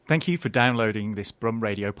Thank you for downloading this Brum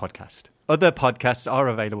Radio podcast. Other podcasts are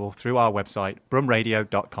available through our website,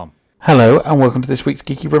 brumradio.com. Hello and welcome to this week's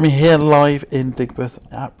Geeky Brummy here live in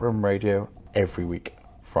Digbeth at Brum Radio every week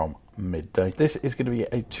from midday. This is going to be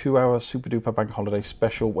a 2-hour super duper bank holiday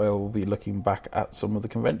special where we'll be looking back at some of the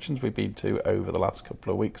conventions we've been to over the last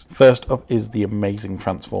couple of weeks. First up is the amazing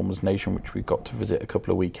Transformers Nation, which we got to visit a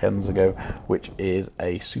couple of weekends ago, which is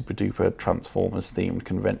a super duper Transformers themed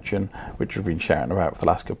convention which we've been shouting about for the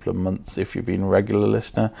last couple of months if you've been a regular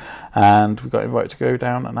listener, and we got invited to go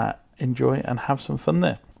down and enjoy and have some fun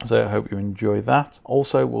there. So I hope you enjoy that.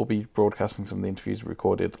 Also, we'll be broadcasting some of the interviews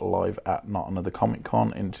recorded live at Not Another Comic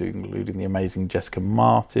Con, including the amazing Jessica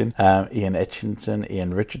Martin, Ian Etchington,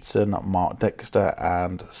 Ian Richardson, Mark Dexter,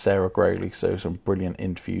 and Sarah Grayley. So some brilliant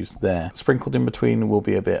interviews there. Sprinkled in between will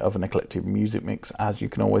be a bit of an eclectic music mix, as you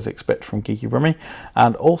can always expect from Geeky Brummy.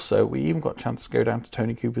 And also, we even got a chance to go down to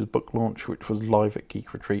Tony Cooper's book launch, which was live at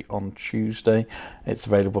Geek Retreat on Tuesday. It's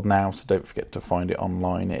available now, so don't forget to find it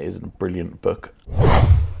online. It is a brilliant book.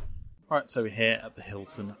 Right, so we're here at the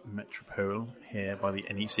Hilton Metropole, here by the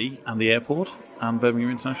NEC and the airport and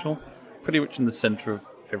Birmingham International. Pretty much in the centre of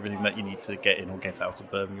everything that you need to get in or get out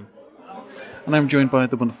of Birmingham. And I'm joined by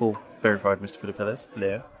the wonderful, verified Mr. Philip Ellis.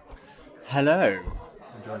 Hello. Hello.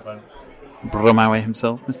 I'm joined by Brumawe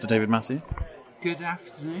himself, Mr. David Massey. Good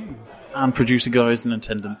afternoon. And producer guys in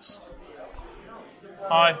attendance.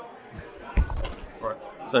 Hi.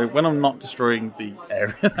 So when I'm not destroying the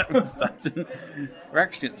area that we're sat in, we're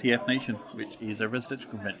actually at TF Nation, which is a residential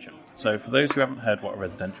convention. So for those who haven't heard what a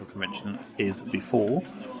residential convention is before,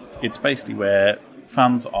 it's basically where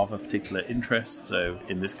fans of a particular interest, so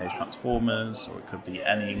in this case Transformers, or it could be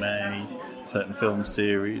anime, certain film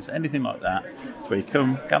series, anything like that, it's where you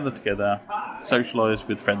come, gather together, socialise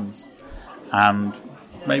with friends, and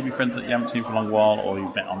maybe friends that you haven't seen for a long while or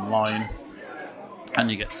you've met online, and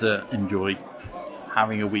you get to enjoy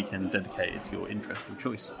having a weekend dedicated to your interest of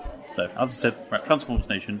choice. So, as I said, we're at Transformers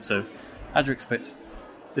Nation, so as you expect,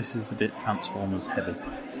 this is a bit Transformers heavy.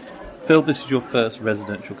 Phil, this is your first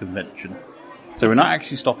residential convention. So we're not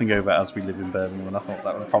actually stopping over as we live in Birmingham, and I thought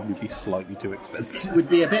that would probably be slightly too expensive. It would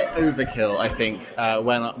be a bit overkill, I think,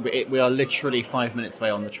 when we are literally 5 minutes away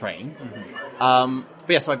on the train. Mm-hmm. But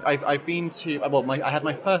yes, I've been to... I had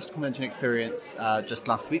my first convention experience just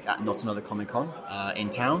last week at Not Another Comic Con in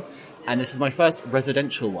town. And this is my first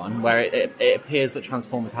residential one, where it appears that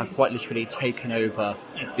Transformers have quite literally taken over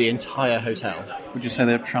the entire hotel. Would you say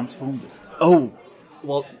they're Transformers? Oh,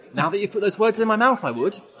 well, now that you've put those words in my mouth, I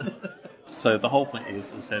would. So the whole point is,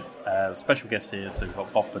 as I said, special guests here. So we've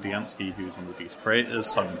got Bob Budiansky, who's one of the creators,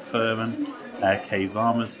 Simon Furman, Kay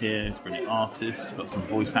Zama's here, who's a brilliant artist. We've got some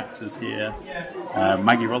voice actors here.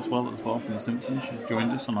 Maggie Roswell as well from The Simpsons, she's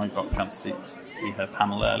joined us, and I got a chance to see her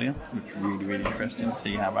panel earlier, which was really, really interesting to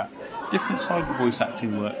see how that different side of voice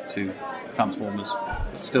acting work to Transformers,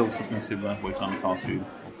 but still something similar, voice on a cartoon.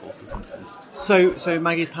 The Simpsons. So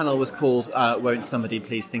Maggie's panel was called Won't Somebody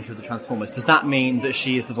Please Think of the Transformers. Does that mean that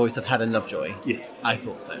she is the voice of Helen Lovejoy? Yes. I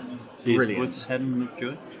thought so. She Brilliant. is the voice of Helen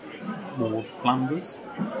Lovejoy. Maud Flanders.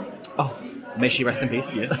 Oh, may she rest in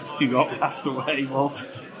peace. Yes, who got passed away whilst,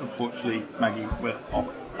 unfortunately, Maggie went off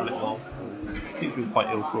a little while. I think she was quite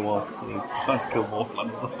ill for a while, so they decided to kill Maud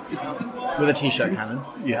Flanders. With a t-shirt cannon?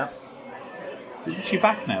 Yes. Is she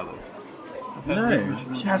back now, though?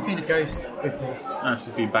 No. She has been a ghost before. No,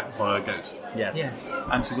 she's been backed by a ghost. Yes.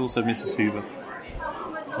 And she's also Mrs. Hoover.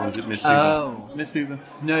 Or is it Miss Oh. Hoover? Miss Hoover?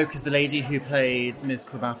 No, because the lady who played Ms.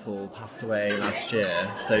 Crabapple passed away last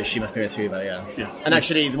year, so she must be Miss Hoover, yeah. Yes. And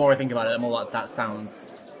actually, the more I think about it, the more like that sounds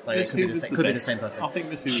like Miss it could be Hoover's the same person. I think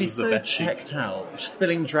Miss Hoover's She's the so best. checked out,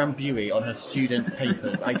 spilling Drambuie on her students'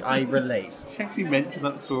 papers. I relate. She actually mentioned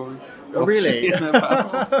that story. Oh, really? In her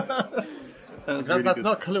panel. That's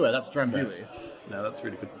not Kahlua, that's Drambuie. No, that's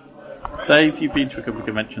really good. Dave, you've been to a couple of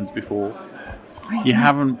conventions before. You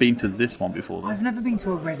haven't been to this one before, though. I've never been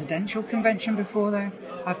to a residential convention before, though.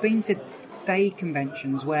 I've been to day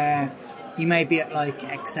conventions where you may be at like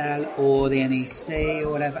Excel or the NEC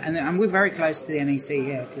or whatever, and we're very close to the NEC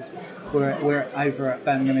here because we're over at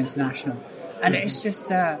Birmingham International, and it's just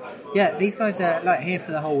these guys are like here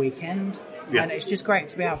for the whole weekend, and it's just great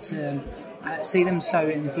to be able to see them so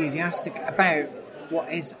enthusiastic about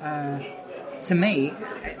what is. To me,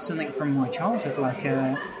 it's something from my childhood. Like,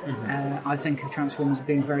 I think of Transformers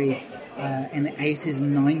being very in the 80s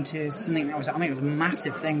and 90s. Something that was, it was a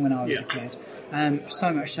massive thing when I was a kid.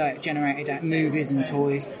 So much so it generated out movies and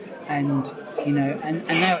toys, and and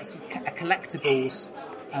now it's a collectibles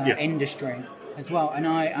industry as well. And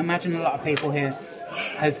I imagine a lot of people here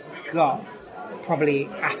have got probably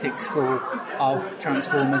attics full of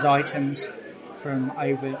Transformers items from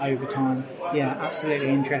over time. Yeah, absolutely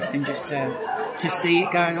interesting just to see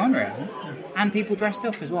it going on, really. And people dressed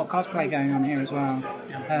up as well, cosplay going on here as well.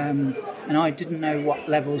 And I didn't know what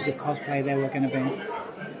levels of cosplay there were going to be.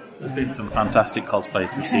 There's been some fantastic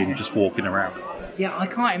cosplays we've seen just walking around. Yeah, I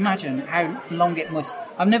can't imagine how long it must...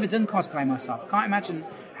 I've never done cosplay myself. Can't imagine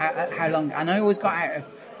how long... And I always got out of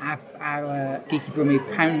our Geeky Brummy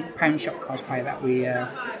pound shop cosplay that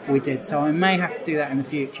we did, so I may have to do that in the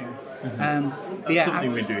future. That's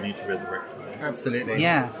something we do need to resurrect. Absolutely.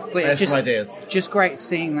 Yeah, but it's some ideas. Just great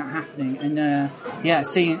seeing that happening, and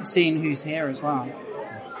seeing who's here as well.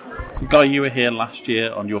 So, Guy, you were here last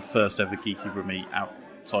year on your first ever Geeky Brummy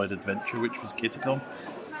outside adventure, which was Kittercon.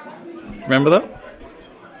 Remember that?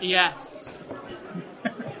 Yes.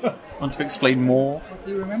 Want to explain more? What do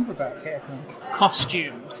you remember about Kittercon?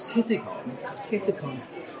 Costumes. Kittercon.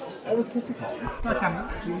 What was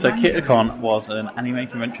Kittercon? So Kittercon was an anime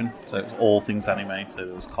convention, so it was all things anime. So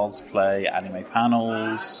there was cosplay, anime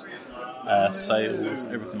panels, sales,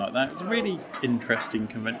 everything like that. It was a really interesting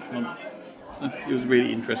convention. So it was a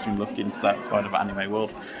really interesting look into that kind of anime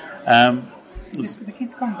world. The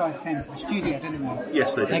Kittercon guys came to the studio, didn't they?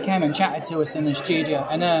 Yes, they did. They came and chatted to us in the studio,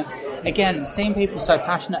 and again, seeing people so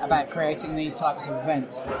passionate about creating these types of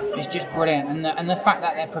events is just brilliant. And the fact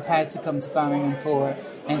that they're prepared to come to Birmingham for it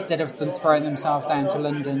instead of them throwing themselves down to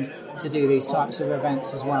London to do these types of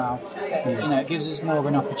events as well, it gives us more of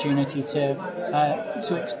an opportunity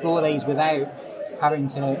to explore these without having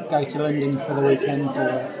to go to London for the weekend for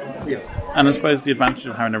it. And I suppose the advantage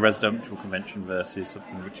of having a residential convention versus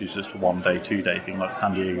something which is just a 1 day, 2 day thing like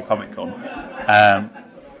San Diego Comic Con,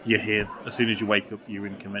 you're here. As soon as you wake up, you're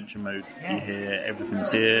in convention mode. Yes. You're here,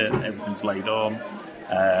 everything's here, everything's laid on.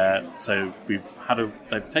 So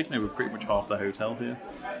they've taken over pretty much half the hotel here.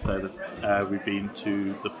 So that we've been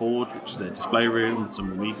to the Forge, which is their display room.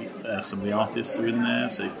 Some of the artists are in there,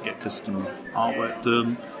 so you can get custom artwork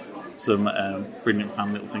done. Some brilliant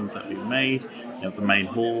fan little things that we've made. You have the main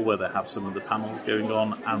hall where they have some of the panels going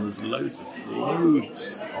on, and there's loads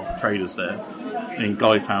of traders there. And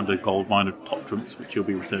Guy found a gold mine of top trumps, which he'll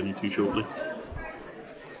be returning to shortly.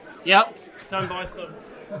 Yep, don't buy some.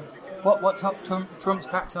 What top trumps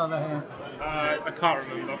packs are there here? I can't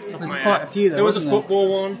remember off the top There's of my quite head. a few There was a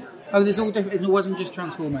football one. Oh, there's all different. It wasn't just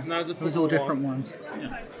Transformers. No, it was all different ones.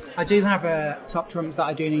 Yeah. I do have top trumps that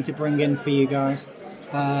I do need to bring in for you guys.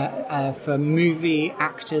 For movie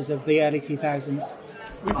actors of the early 2000s.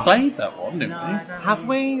 We played that one, didn't we? Have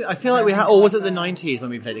we? I feel like we had, or was it the 90s when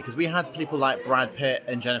we played it? Because we had people like Brad Pitt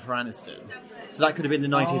and Jennifer Aniston. So that could have been the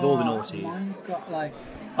 90s or the noughties. Mine's got like...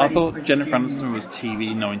 I thought Jennifer Aniston was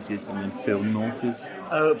TV 90s and then film noughties.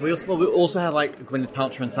 We also had like Gwyneth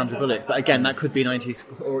Paltrow and Sandra Bullock, but again, that could be 90s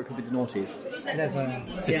or it could be the noughties.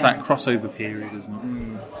 It's that crossover period,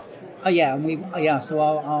 isn't it? Oh yeah, so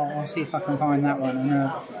I'll see if I can find that one.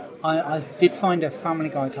 And I did find a Family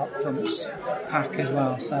Guy top trumps pack as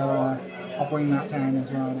well, so I'll bring that down as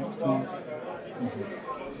well next time.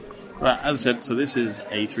 Right, as I said, so this is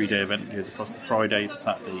a 3-day event. It goes across the Friday, the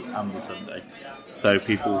Saturday and the Sunday. So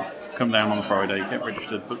people come down on the Friday, get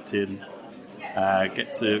registered, booked in,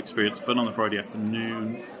 get to experience fun on the Friday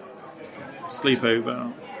afternoon, sleep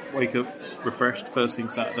over, wake up refreshed first thing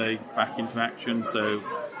Saturday, back into action. So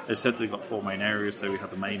they said they've got 4 main areas. So we have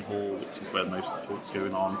the main hall, which is where most of the talk's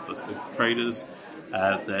going on, plus the traders.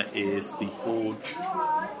 There is the Forge,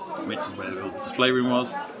 which is where the display room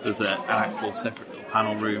was. There's an actual separate little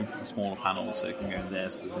panel room for the smaller panels, so you can go in there.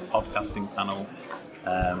 So there's a podcasting panel,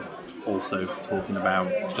 also talking about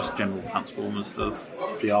just general Transformers stuff,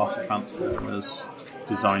 the art of Transformers,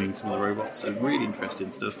 designing some of the robots, so really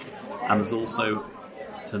interesting stuff. And there's also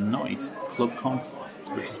tonight ClubCon,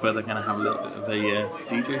 which is where they're going to have a little bit of a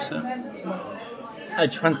DJ set. A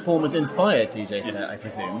Transformers-inspired DJ set, Yes. I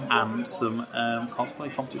presume. And some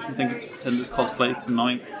cosplay competition. I think it's Pretenders cosplay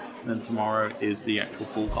tonight, and then tomorrow is the actual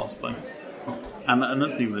full cosplay. And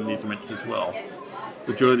another thing that I need to mention as well,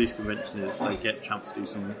 the joy of these conventions is they get a chance to do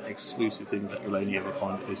some exclusive things that you'll only ever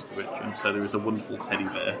find at this convention. So there is a wonderful teddy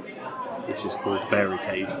bear, which is called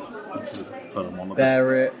Barricade, which is a fun one.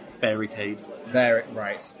 Barricade.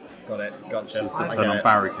 Right. Got it. Gotcha. Which is a fun on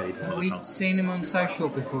Barricade. We've seen him on social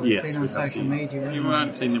before. Yes, He's been on we have social seen. media. You hasn't he?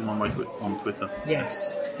 haven't seen him on Twitter.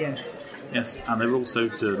 Yes. Yes, and they've also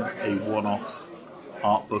done a one-off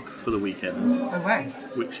art book for the weekend, Oh, wow.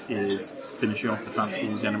 which is finishing off the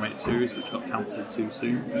Transformers the Animated Series, which got cancelled too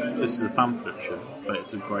soon. So this is a fan production, but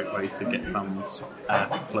it's a great way to get fans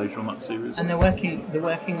closure on that series. And they're working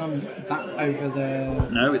on that over the...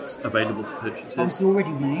 No, it's available to purchase. Oh, it's already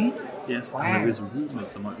made? Yes, Wow. and there is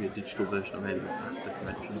rumours there might be a digital version available after the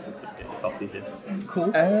convention if we could get a copy here.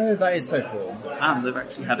 Cool. Oh, that is so cool. And they've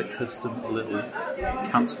actually had a custom little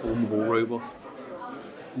transformable robot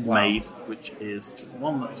made, which is the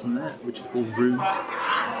one that's in there, which is called Room.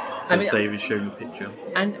 So I mean, David's showing the picture.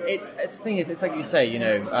 And the thing is, it's like you say,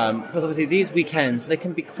 because obviously these weekends they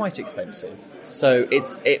can be quite expensive. So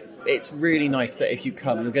it's really nice that if you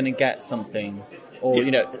come, you're going to get something, or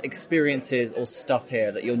experiences or stuff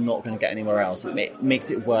here that you're not going to get anywhere else. It makes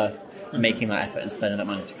it worth making that effort and spending that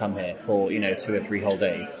money to come here for 2 or 3 whole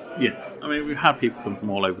days. Yeah, I mean, we've had people come from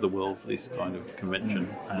all over the world for this kind of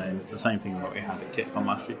convention, and it's the same thing that we had at KitCon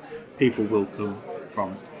last year. People will come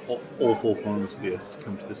from all 4 corners of the earth to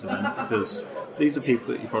come to this event, because these are people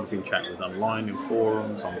that you've probably been chatting with online, in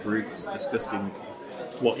forums, on groups, discussing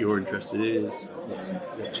what your interest is, what's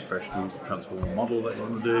the fresh new Transformer model that you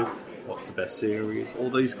want to do, what's the best series, all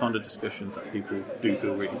these kind of discussions that people do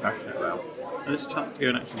feel really passionate about. And it's a chance to go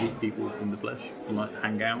and actually meet people in the flesh and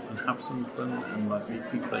hang out and have some fun and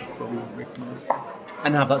meet people that you probably wouldn't recognise.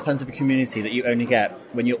 And have that sense of a community that you only get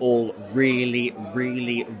when you're all really,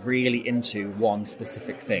 really, really into one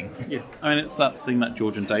specific thing. Yeah, I mean, it's that thing that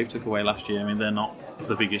George and Dave took away last year. I mean, they're not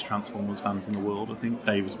the biggest Transformers fans in the world. I think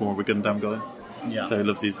Dave is more of a Gundam guy. Yeah. So he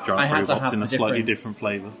loves his I giant had to robots have in the a slightly difference. different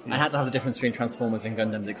flavour. I had to have the difference between Transformers and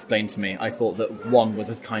Gundams explained to me. I thought that one was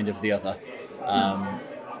as kind of the other.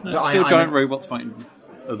 But Still I'm giant robots fighting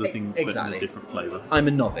other things, Exactly. but in a different flavour. I'm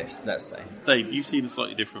a novice, let's say. Dave, you've seen a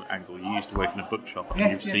slightly different angle. You used to work in a bookshop, and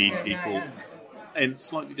Yes, you've yes, seen yeah, people yeah. in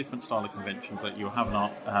slightly different style of convention, but you'll have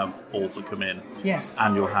an author come in, Yes.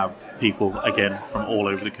 and you'll have people again from all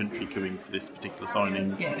over the country coming for this particular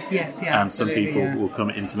signing. Yes, yeah. And some absolutely, people yeah. will come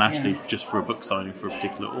internationally Yeah. just for a book signing for a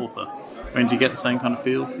particular author. I mean, do you get the same kind of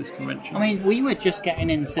feel for this convention? I mean, we were just getting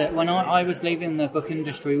into, when I was leaving the book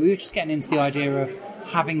industry, we were just getting into the idea of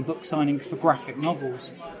having book signings for graphic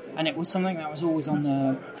novels. And it was something that was always on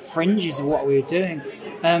the fringes of what we were doing.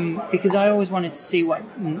 Because I always wanted to see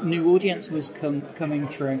what new audience was coming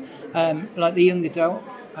through. Like the young adult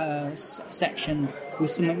section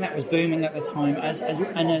was something that was booming at the time,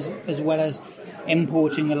 as well as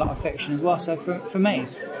importing a lot of fiction as well. So for me,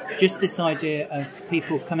 just this idea of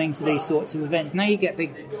people coming to these sorts of events. Now you get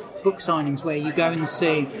big book signings where you go and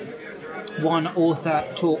see one author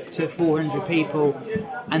talk to 400 people,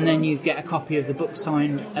 and then you get a copy of the book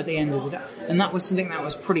signed at the end of the day. And that was something that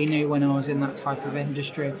was pretty new when I was in that type of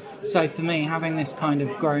industry. So for me, having this kind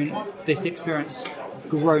of this experience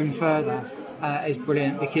grown further is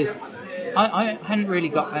brilliant, because I hadn't really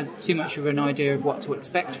got too much of an idea of what to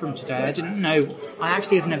expect from today. I didn't know. I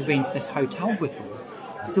actually had never been to this hotel before.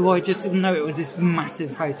 So I just didn't know it was this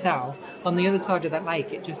massive hotel. On the other side of that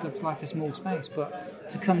lake, it just looks like a small space. But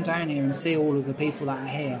to come down here and see all of the people that are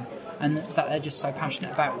here, and that they're just so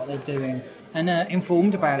passionate about what they're doing and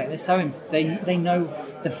informed about it, they know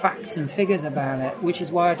the facts and figures about it, which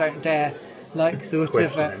is why I don't dare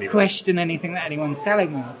question anything that anyone's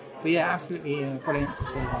telling me. But yeah, absolutely brilliant to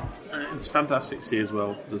see that. It's fantastic to see as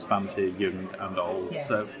well. There's fans here, young and old. Yes.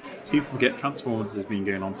 So people forget Transformers has been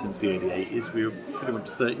going on since the early 80s. We're pretty much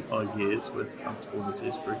 35 years with Transformers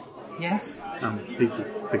history. Yes. And people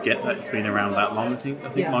forget that it's been around that long. I think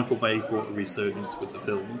Yeah. Michael Bay brought a resurgence with the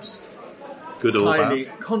films. Good or Highly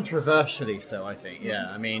bad. controversially so, I think. Yeah,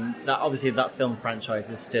 I mean, that film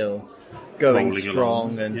franchise is still going Rolling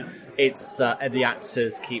strong, along, and yeah. it's the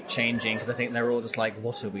actors keep changing because I think they're all just like,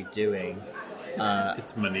 what are we doing?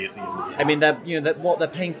 It's money at the end of the day. I mean, they're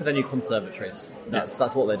paying for their new conservatories. That's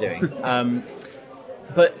what they're doing.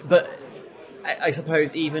 But I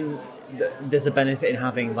suppose even there's a benefit in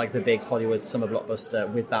having like the big Hollywood summer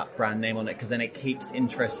blockbuster with that brand name on it, because then it keeps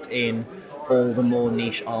interest in all the more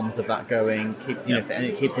niche arms of that going. And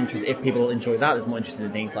it keeps interest. If people enjoy that, there's more interest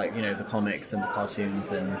in things like the comics and the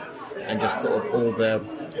cartoons and just sort of all the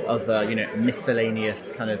other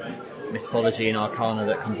miscellaneous kind of mythology and arcana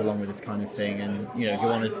that comes along with this kind of thing. And if you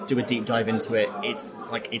want to do a deep dive into it, it's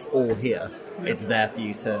all here. It's there for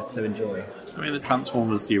you to enjoy. I mean, the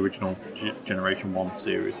Transformers, the original Generation 1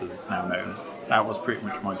 series, as it's now known, that was pretty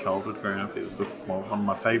much my childhood growing up. It was one of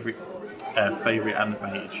my favourite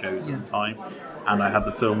animated shows at the time. And I had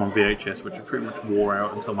the film on VHS, which I pretty much wore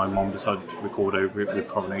out until my mom decided to record over it with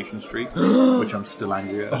Coronation Street, which I'm still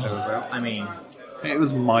angry at her about. I mean, It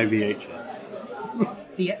was my VHS.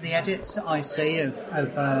 the edits I see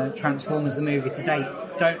of Transformers the movie to date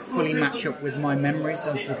don't fully match up with my memories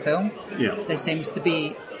of the film. Yeah. There seems to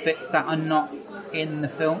be bits that are not in the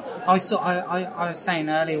film. I was saying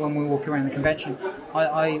earlier when we were walking around the convention,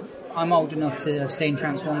 I'm old enough to have seen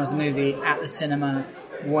Transformers the movie at the cinema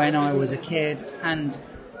when I was a kid, and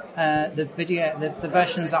the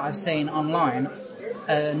versions that I've seen online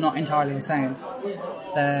are not entirely the same.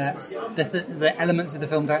 The elements of the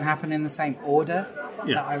film don't happen in the same order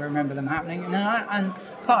that I remember them happening, and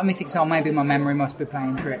part of me thinks, oh, maybe my memory must be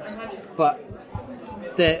playing tricks, but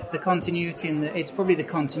the continuity it's probably the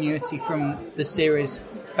continuity from the series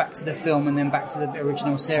back to the film and then back to the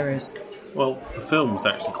original series. Well, the film was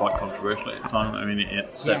actually quite controversial at the time. I mean, it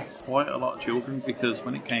upset quite a lot of children because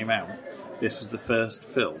when it came out, this was the first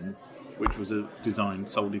film which was designed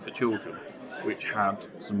solely for children, which had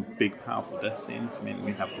some big, powerful death scenes. I mean,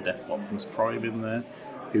 we have the death of Optimus Prime in there,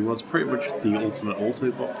 who was pretty much the ultimate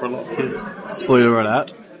Autobot for a lot of kids. Spoiler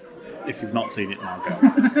alert. If you've not seen it, now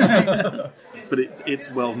go. But it's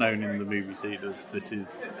well known in the movie theaters. This is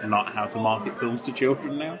not how to market films to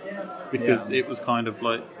children now, because it was kind of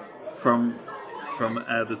like from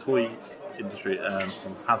the toy industry,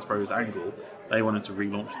 from Hasbro's angle, they wanted to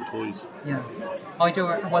relaunch the toys. Yeah,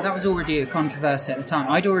 well, that was already a controversy at the time.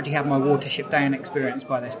 I'd already had my Watership Down experience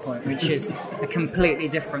by this point, which is a completely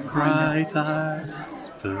different kind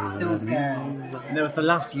still scary. And there was The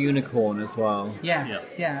Last Unicorn as well.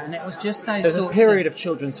 Yes, yeah, and it was just those There's a sorts period of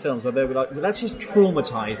children's films where they were like, well, let's just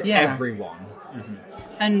traumatise everyone. Mm-hmm.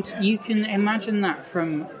 And you can imagine that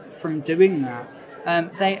from doing that.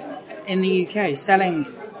 They in the UK, selling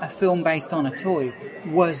a film based on a toy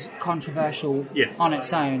was controversial on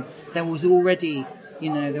its own. There was already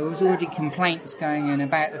complaints going in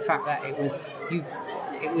about the fact that it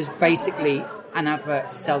was basically an advert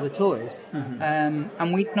to sell the toys. Mm-hmm.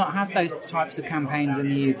 And we'd not had those types of campaigns in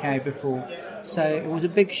the UK before. So it was a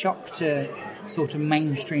big shock to sort of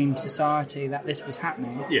mainstream society that this was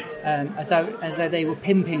happening. As though they were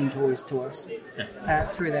pimping toys to us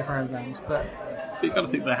through their programmes. But you've got to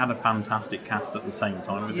think they had a fantastic cast at the same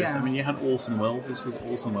time with this. I mean, you had Orson Welles. This was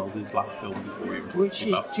Orson Welles' last film before he which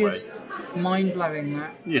is just mind-blowing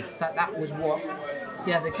that was what...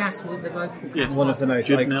 Yeah, the cast, the vocal cast. One of the most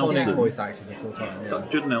Judd iconic Nelson. voice actors of all time. You've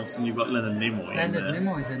got Judd Nelson, you've got Leonard Nimoy in there. Leonard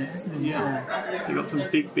Nimoy's in it, isn't he? Yeah. So you've got some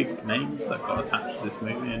big names that got attached to this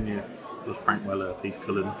movie, and there's Frank Weller, Peter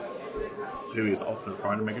Cullen, who is often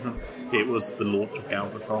Prime of Megatron. It was the launch of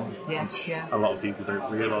Galvatron. Yes, yeah. A lot of people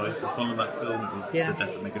don't realise as well in that film. It was the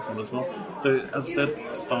death of Megatron as well. So, as I said,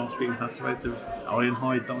 Starscream passed away.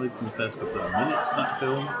 Ironhide died in the first couple of minutes of that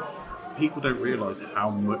film. People don't realise how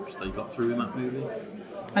much they got through in that movie.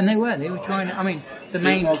 And they were trying to, I mean,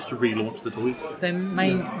 It was to relaunch the toys. The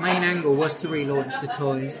main angle was to relaunch the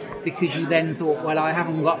toys, because you then thought, well, I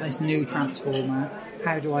haven't got this new Transformer,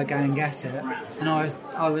 how do I go and get it? And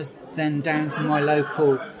I was then down to my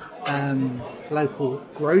local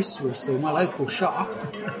grocery store, my local shop,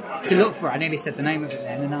 to look for it. I nearly said the name of it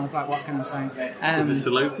then, and I was like, what can I say? Is it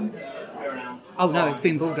still open? Oh no, it's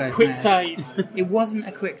been bulldozed. Quick now. save. It wasn't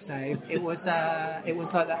a quick save. It was like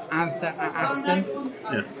the Asda at Aston.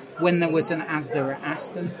 Yes. When there was an Asda at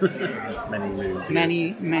Aston.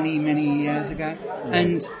 Many years ago.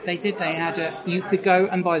 And they had you could go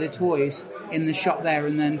and buy the toys in the shop there,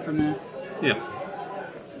 and then from there.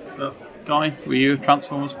 Yeah. Guy, were you a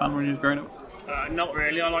Transformers fan when you were growing up? Not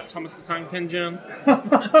really. I like Thomas the Tank Engine.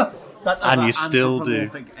 And you still do.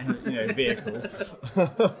 Vehicle.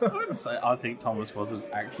 I think Thomas was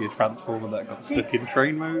actually a Transformer that got stuck in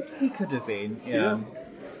train mode. He could have been, yeah.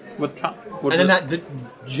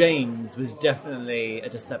 James was definitely a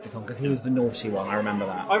Decepticon because he was the naughty one. I remember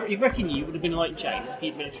that. You reckon you would have been like James if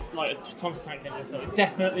you'd been like a Thomas the Tank Engine film?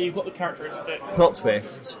 Definitely, you've got the characteristics. Plot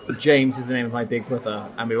twist: James is the name of my big brother,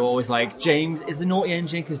 and we were always like, James is the naughty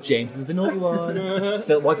engine because James is the naughty one.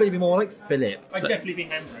 Phil, why can't you be more like Philip? I'd definitely be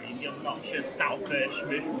Henry, the obnoxious, selfish,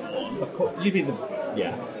 miserable one. Of course, you'd be the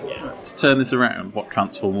To turn this around, what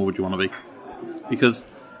Transformer would you want to be? Because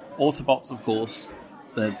Autobots, of course,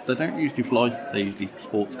 they don't usually fly. They're usually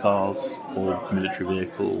sports cars or military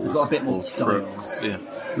vehicles. They've got a bit more or style. trucks, yeah.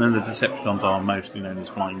 And then the Decepticons are mostly known as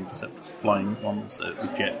flying ones,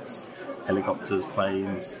 with jets, helicopters,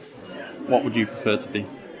 planes. What would you prefer to be?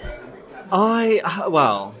 I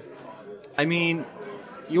mean,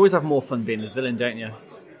 you always have more fun being the villain, don't you?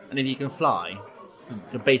 And if you can fly,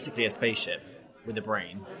 you're basically a spaceship with a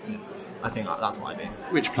brain. I think that's what I'd be.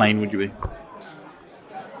 Which plane would you be?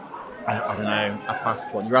 I don't know, a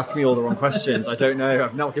fast one. You're asking me all the wrong questions. I don't know.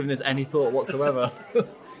 I've not given this any thought whatsoever.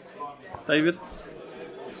 David?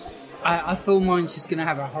 I feel mine's just going to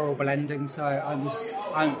have a horrible ending, so I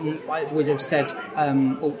would have said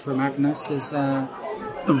Ultra Magnus as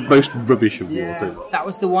the most rubbish of your two. That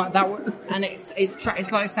was the one. And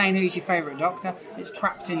it's like saying who's your favourite Doctor. It's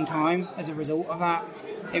trapped in time as a result of that.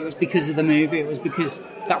 It was because of the movie. It was because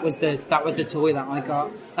that was the toy that I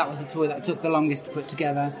got. That was the toy that took the longest to put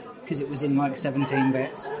together because it was in like 17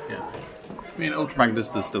 bits. Yeah. I mean, Ultra Magnus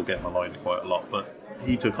does still get maligned quite a lot, but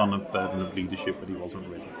he took on a burden of leadership that he wasn't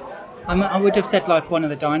ready. I would have said like one of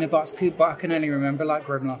the Dinobots, but I can only remember like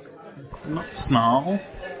Grimlock. Not Snarl.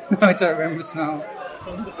 No, I don't remember Snarl.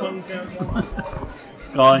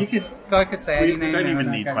 Guy could say any name. You don't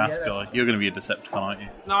even need to ask, Guy. You're going to be a Decepticon, aren't you?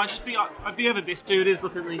 No, I'd be over this dude who's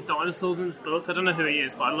looking at these dinosaurs in this book. I don't know who he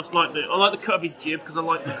is, but I like the cut of his jib because I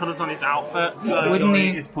like the colours on his outfit. So Wouldn't Guy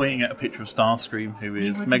he? is pointing at a picture of Starscream, who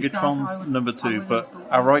is would be Megatron's Starscream. number 2, but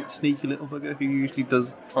a right sneaky little bugger who usually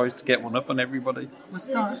tries to get one up on everybody,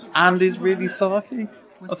 and is really sarky.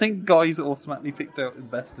 I think Guy's automatically picked out the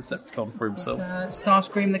best Decepticon for himself.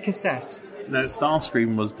 Starscream the cassette. No,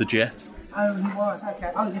 Starscream was the Jet. Oh, he was,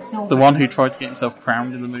 okay. Oh, the silver. The one who tried to get himself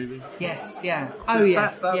crowned in the movie. Yes, yeah. Oh,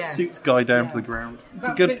 yes, That yes. suits Guy down to the ground. It's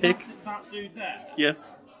a good pick. That dude there.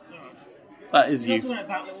 Yes. That is You're you. talking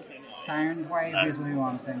about that little thing. Soundwave is who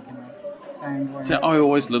I'm thinking of. Soundwave. So I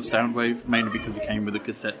always loved Soundwave, mainly because it came with the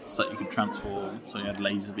cassettes that you could transform. So you had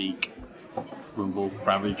Laserbeak, Rumble,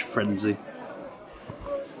 Ravage, Frenzy.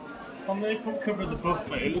 On the front cover of the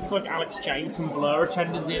booklet, it looks like Alex James from Blur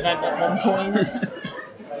attended the event at one point.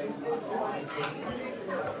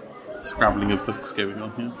 Scrabbling of books going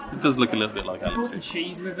on here. It does look a little bit like Put Alex. some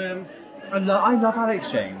cheese with him. I love Alex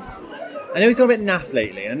James. I know he's gone a bit naff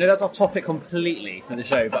lately. I know that's off topic completely for the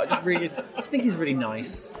show, but I just think he's really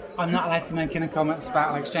nice. I'm not allowed to make any comments about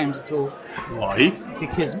Alex James at all Why?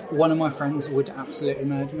 because one of my friends would absolutely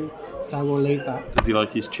murder me, so we'll leave that. Does he like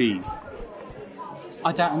his cheese?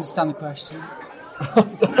 I don't understand the question.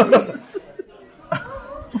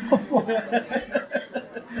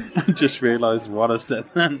 I just realised what I said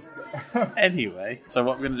then. Anyway, so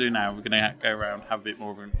what we're going to do now, we're going to go around, have a bit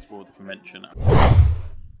more of an explore the convention.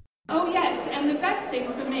 Oh yes, and the best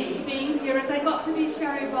thing for me being here is I got to be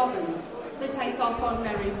Sherry Bobbins, the takeoff on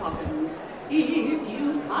Mary Poppins. If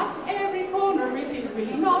you cut every corner, it is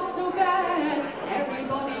really not so bad.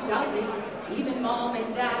 Everybody does it, even mom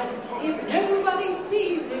and dad. If nobody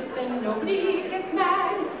sees it, then nobody gets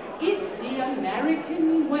mad. It's the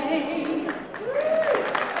American way.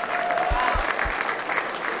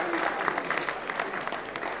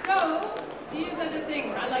 So, these are the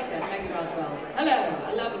things. I like that, Maggie Roswell. Hello,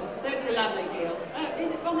 I love it. That's a lovely deal.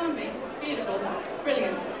 Is it behind me? Beautiful.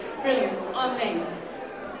 Brilliant. Brilliant. Amen.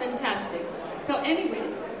 Fantastic. So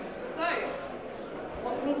anyways,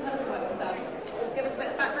 what can you tell us about yourself? Just give us a bit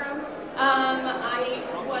of background. I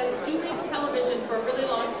was doing television for a really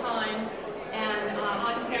long time, and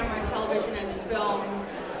on camera and television and in film,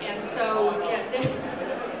 and so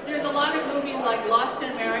there's a lot of movies like Lost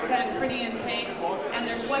in America and Pretty in Pink, and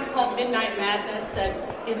there's one called Midnight Madness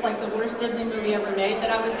that is like the worst Disney movie ever made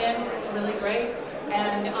that I was in. It's really great.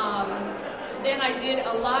 And then I did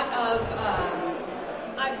a lot of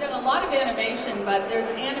I've done a lot of animation, but there's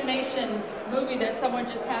an animation movie that someone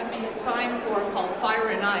just had me sign for called Fire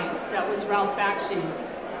and Ice. That was Ralph Bakshi's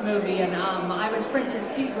movie, and I was Princess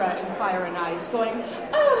Tigra in Fire and Ice, going,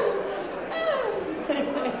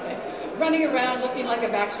 running around looking like a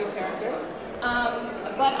Bakshi character.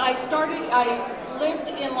 But I lived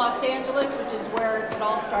in Los Angeles, which is where it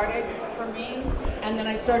all started for me, and then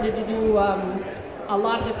I started to do a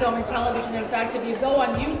lot of the film and television. In fact, if you go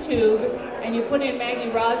on YouTube and you put in Maggie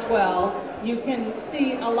Roswell, you can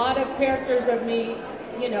see a lot of characters of me,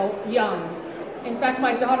 young. In fact,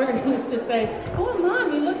 my daughter used to say, "Oh,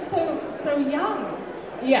 Mom, you look so young."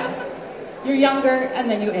 Yeah, you're younger and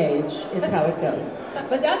then you age. It's how it goes.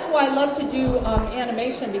 But that's why I love to do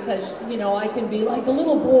animation, because, I can be like a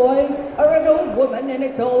little boy or an old woman and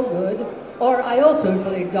it's all good. Or I also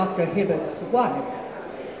played Dr. Hibbert's wife.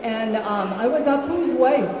 And I was Apu's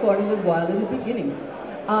wife for a little while in the beginning.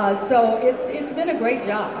 So it's been a great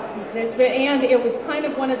job. And it was kind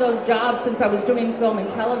of one of those jobs, since I was doing film and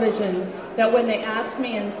television, that when they asked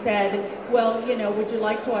me and said, well, would you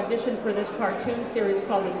like to audition for this cartoon series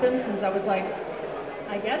called The Simpsons? I was like,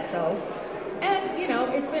 I guess so. And,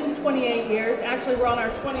 it's been 28 years. Actually, we're on our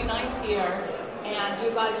 29th year, and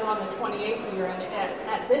you guys are on the 28th year. And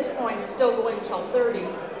at this point, it's still going till 30,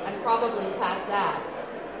 and probably past that.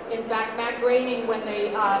 In fact, Matt Groening, when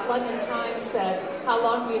the London Times said, "How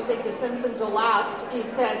long do you think The Simpsons will last?" He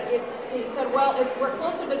said, "Well, we're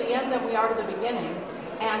closer to the end than we are to the beginning."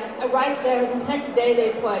 And right there, the next day,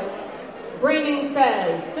 they put, Braining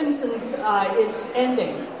says Simpsons is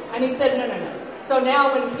ending. And he said, no. So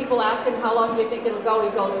now when people ask him how long do you think it'll go, he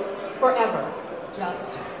goes, forever.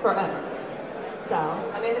 Just forever. So.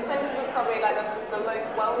 I mean, The Simpsons is probably like the most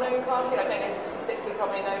well-known cartoon. I don't know statistics, you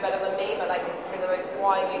probably know better than me, but like it's probably the most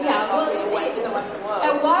widely known cartoon in the Western world.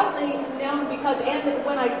 And widely known because, and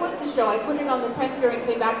when I quit the show, I put it on the 10th year and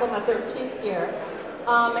came back on the 13th year.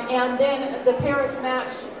 And then the Paris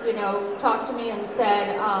Match, talked to me and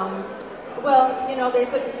said, they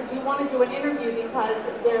said, do you want to do an interview because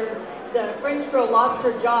the French girl lost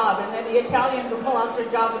her job, and then the Italian girl lost her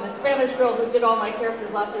job, and the Spanish girl who did all my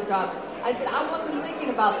characters lost her job. I said, I wasn't thinking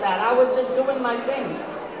about that. I was just doing my thing.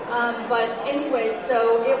 But anyway,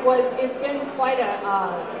 so it's been quite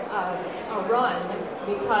a run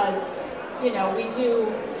because, we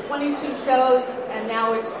do 22 shows, and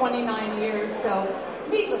now it's 29 years, so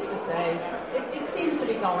needless to say, it seems to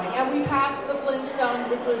be going. And we passed the Flintstones,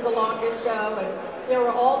 which was the longest show, and there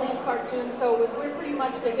were all these cartoons, so we're pretty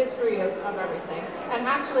much the history of everything. And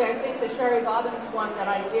actually, I think the Sherry Bobbins one that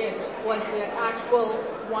I did was the actual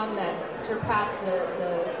one that surpassed the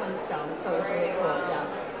Flintstones, so it's really cool, yeah.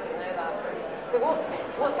 I didn't know that. So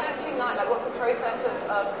what's it actually like? Like, what's the process of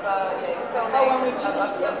filming? Oh, when we do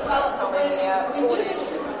the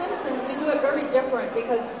Simpsons, we do it very different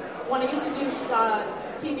because when I used to do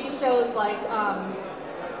TV shows like on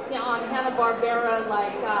Hanna-Barbera,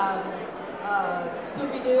 like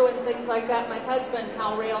Scooby-Doo and things like that, my husband,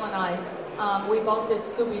 Hal Rail, and I, we both did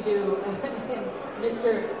Scooby-Doo and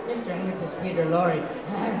Mr. and Mrs. Peter Lorre.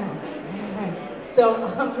 So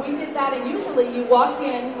we did that, and usually you walk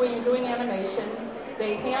in when you're doing animation,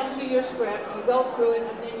 they hand you your script, you go through it,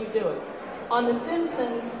 and then you do it. On The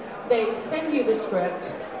Simpsons, they send you the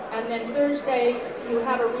script, and then Thursday you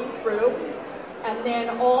have a read-through, and then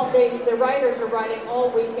the writers are writing all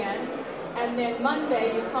weekend, and then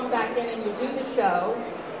Monday you come back in and you do the show,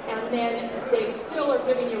 and then they still are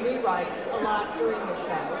giving you rewrites a lot during the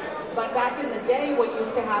show. But back in the day, what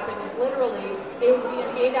used to happen is literally, it would be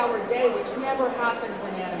an 8-hour day, which never happens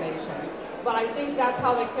in animation. But I think that's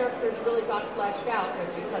how the characters really got fleshed out, was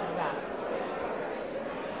because of that.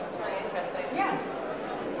 That's really interesting. Yeah.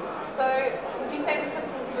 So, would you say The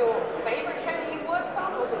Simpsons is your favourite show that you've worked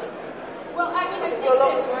on, or was it just... Well, I mean, I think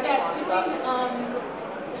that doing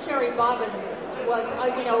Sherry Bobbins was,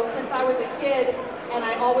 since I was a kid, and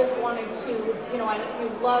I always wanted to, you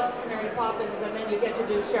love Mary Poppins, and then you get to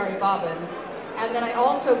do Sherry Bobbins. And then I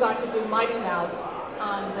also got to do Mighty Mouse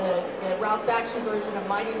on the Ralph Bakshi version of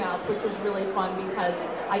Mighty Mouse, which was really fun because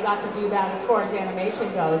I got to do that as far as animation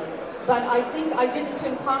goes. But I think I did the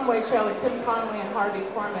Tim Conway show, and Tim Conway and Harvey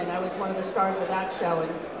Korman. I was one of the stars of that show,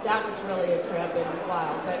 and that was really a trip and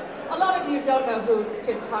wild. But a lot of you don't know who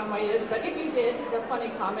Tim Conway is, but if you did, he's a funny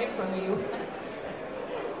comic from the U.S.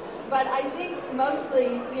 But I think mostly,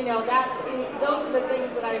 those are the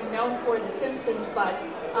things that I've known for The Simpsons. But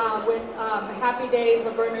with Happy Days,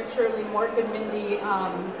 Laverne and Shirley, Mork and Mindy,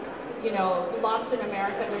 Lost in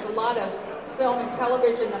America, there's a lot of film and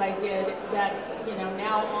television that I did that's,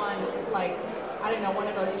 now on, like, I don't know, one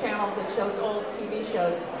of those channels that shows old TV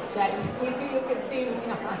shows that you can see,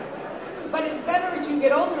 But it's better as you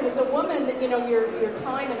get older, and as a woman, your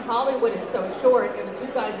time in Hollywood is so short, and as you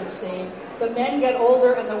guys have seen, the men get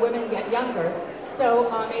older and the women get younger. So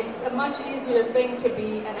it's a much easier thing to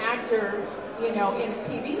be an actor, in a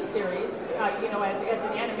TV series, as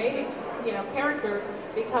an animated, character,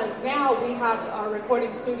 because now we have our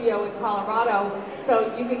recording studio in Colorado,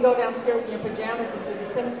 so you can go downstairs in your pajamas and do The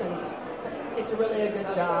Simpsons. It's really a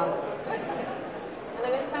good job. And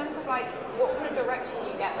then in terms of what kind of direction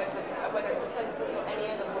you get with whether it's The Simpsons or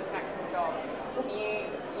any other voice acting job, do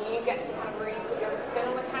you get to kind of really put your own spin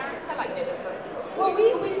on the character, the sort of Well,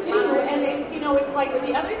 we do, and it's like with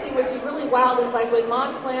the other thing, which is really wild, is like with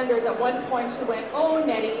Maude Flanders. At one point, she went, "Oh,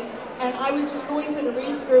 Nettie," and I was just going through the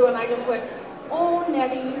read through, and I just went, "Oh,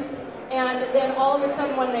 Nettie," and then all of a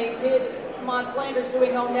sudden, when they did Maude Flanders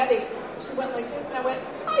doing "Oh, Nettie," she went like this, and I went,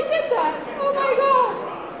 "I did that! Oh my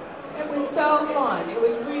God!" It was so fun. It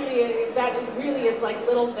was really is like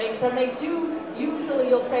little things. And they do, usually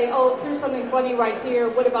you'll say, oh, here's something funny right here.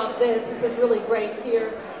 What about this? This is really great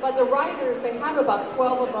here. But the writers, they have about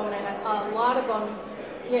 12 of them, and a lot of them,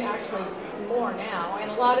 actually more now, and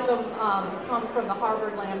a lot of them come from the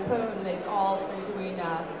Harvard Lampoon. They've all been doing,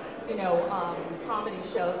 comedy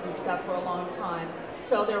shows and stuff for a long time.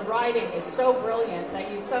 So their writing is so brilliant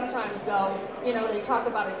that you sometimes go, they talk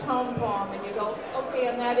about a tone poem, and you go, okay,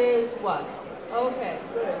 and that is what? Okay,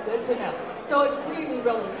 good to know. So it's really,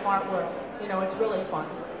 really smart work. It's really fun.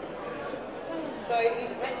 So you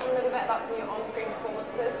mentioned a little bit about some of your on-screen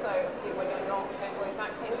performances, so obviously when you're not doing voice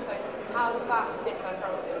acting, so how does that differ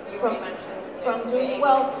from, as you already mentioned, From doing,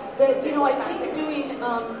 well, I think doing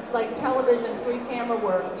like television 3-camera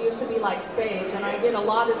work used to be like stage, and I did a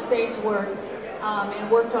lot of stage work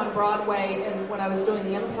and worked on Broadway and when I was doing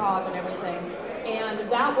the improv and everything.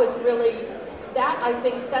 And that was really, that I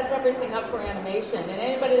think sets everything up for animation. And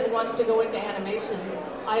anybody that wants to go into animation,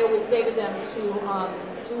 I always say to them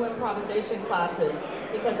to do improvisation classes,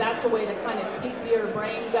 because that's a way to kind of keep your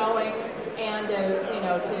brain going and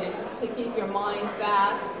to keep your mind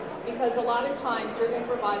fast. Because a lot of times you're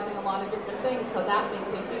improvising a lot of different things, so that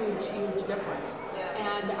makes a huge difference.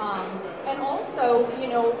 And also,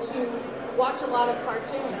 to watch a lot of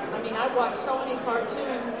cartoons. I mean, I watched so many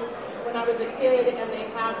cartoons when I was a kid, and they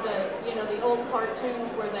had the old cartoons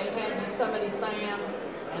where they had somebody saying,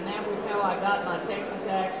 and that was how I got my Texas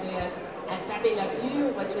accent, and Papi La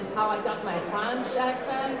Pew, which is how I got my French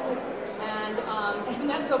accent, and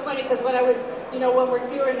that's so funny because when I was, when we're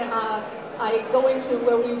here in, I go into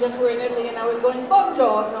where we just were in Italy, and I was going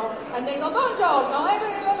buongiorno, and they go buongiorno,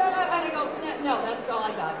 and I go, no, that's all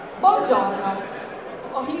I got, buongiorno.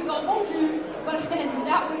 Oh, you go bonjour, but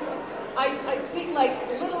that was, I speak like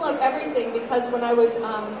little of everything because when I was,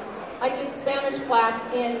 I did Spanish class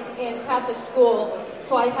in Catholic school,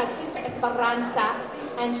 so I had Sister Esperanza,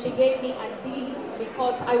 and she gave me a D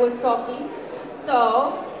because I was talking.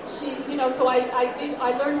 So she, so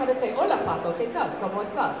I learned how to say, hola Paco, ¿qué tal? ¿Cómo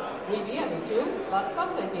estás? Muy bien, ¿y tú?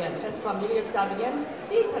 Bastante bien. ¿Es familia está bien?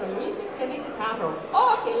 Sí, pero Luis tiene guitarra.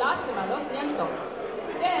 Oh, qué lástima, lo siento.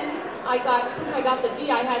 Then since I got the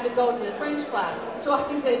D, I had to go to the French class. So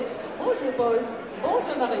I did, bonjour Paul,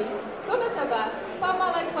 bonjour Marie, comment ça va? Pas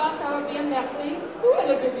mal et toi, ça va bien, merci. Où est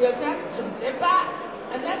la bibliothèque? Je ne sais pas.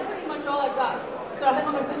 And that's pretty much all I got. So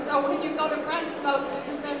when you go to France, about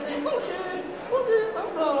the same thing, bonjour, bonjour,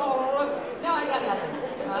 no, I got nothing.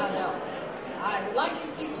 No. I would like to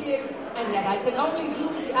speak to you, and yet I can only do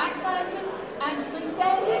the accent and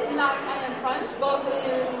pretend like I am French, but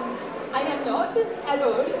I am not at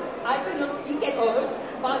all. I cannot speak at all,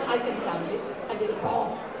 but I can sound it a little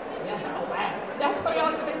more. That's what I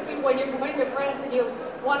always think of people when you're going to France and you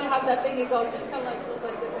want to have that thing, you go, just kind of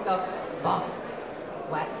like this and go, bon,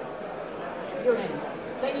 what? You're in.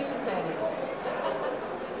 Then you can say anything.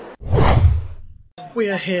 We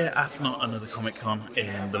are here at not another Comic Con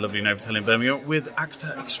in the lovely Novotel in Birmingham with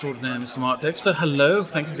actor extraordinaire Mr. Mark Dexter. Hello,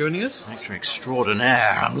 thank you for joining us. Actor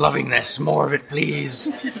extraordinaire, I'm loving this. More of it, please.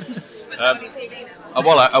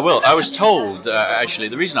 Well, I will. I was told, actually,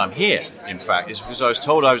 the reason I'm here, in fact, is because I was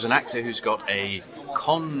told I was an actor who's got a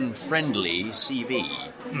con-friendly CV,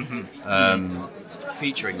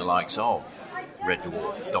 featuring the likes of Red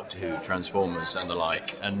Dwarf, Doctor Who, Transformers, and the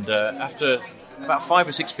like. And after about 5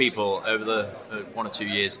 or 6 people over the 1 or 2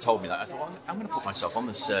 years told me that, I thought, well, I'm going to put myself on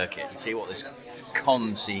the circuit and see what this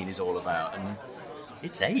con scene is all about. And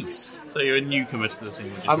it's ace. So you're a newcomer to the scene,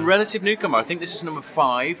 would you I'm say? a relative newcomer. I think this is number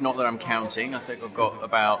 5, not that I'm counting. I think I've got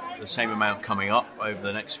about the same amount coming up over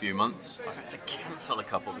the next few months. I've had to cancel a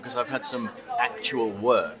couple because I've had some actual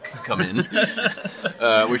work come in,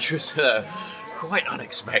 which was quite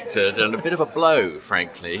unexpected and a bit of a blow,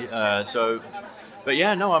 frankly. But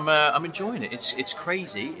yeah, no, I'm enjoying it. It's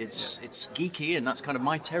crazy, it's geeky, and that's kind of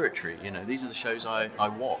my territory. These are the shows I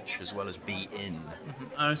watch as well as be in.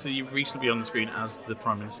 So you've recently been on the screen as the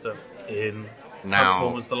Prime Minister in Now,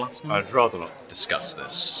 Transformers: The Last One. I'd rather not discuss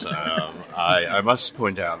this. I must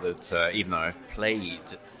point out that even though I've played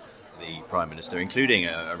the Prime Minister, including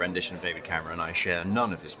a rendition of David Cameron, I share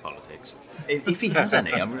none of his politics. If he has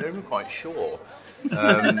any, I'm never quite sure.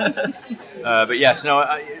 But yes, no.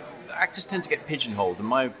 Actors tend to get pigeonholed, and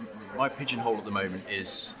my pigeonhole at the moment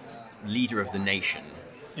is leader of the nation,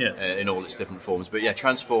 in all its different forms. But yeah,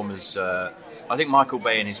 Transformers. I think Michael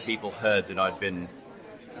Bay and his people heard that I'd been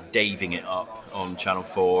daving it up on Channel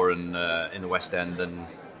 4 and in the West End, and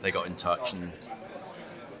they got in touch. And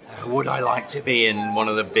would I like to be in one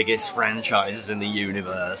of the biggest franchises in the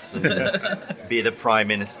universe and be the Prime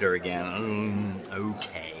Minister again?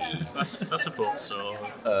 Okay. That's a thought, so.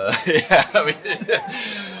 Yeah,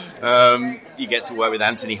 you get to work with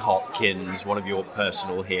Anthony Hopkins, one of your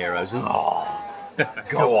personal heroes. Oh,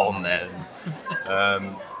 go on then.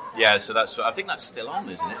 Yeah, so I think that's still on,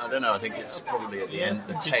 isn't it? I don't know. I think it's probably at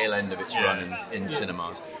the tail end of its run in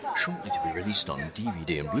cinemas. Shortly to be released on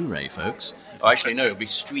DVD and Blu-ray, folks. Oh, actually, no, it'll be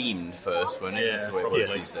streamed first, won't it? Yeah, That's the way it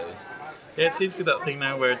works these days. Yeah, it seems to be that thing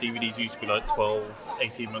now where DVDs used to be like 12,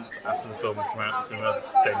 18 months after the film had come out, so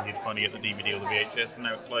then you'd finally get the DVD or the VHS, and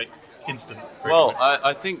now it's like instant. Well,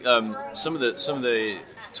 I think some of the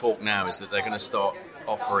talk now is that they're going to start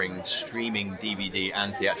offering streaming DVD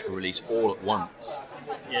and theatrical release all at once.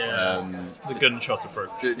 Yeah, the gunshot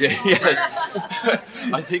approach. Yes.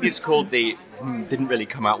 I think it's called the didn't really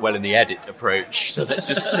come out well in the edit approach, so let's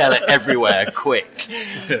just sell it everywhere quick.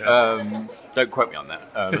 Don't quote me on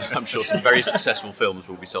that. I'm sure some very successful films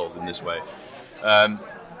will be sold in this way.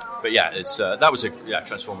 But yeah, it's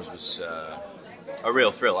Transformers was a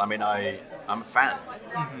real thrill. I mean, I'm a fan.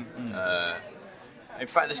 In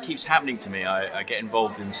fact, this keeps happening to me. I get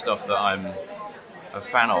involved in stuff that I'm a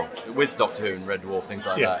fan of, with Doctor Who and Red Dwarf, things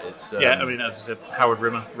like that. It's, I mean, as I said, Howard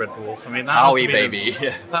Rimmer, Red Dwarf. I mean, that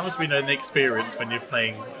must be an experience when you're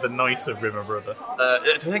playing the nicer Rimmer brother.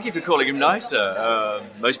 Thank you for calling him nicer.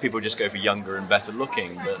 Most people just go for younger and better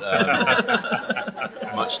looking, but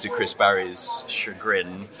much to Chris Barry's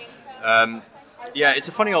chagrin. It's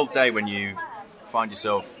a funny old day when you find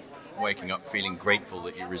yourself waking up feeling grateful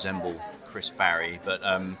that you resemble Chris Barry, but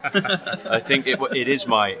I think it is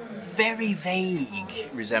my very vague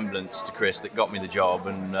resemblance to Chris that got me the job,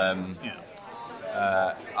 and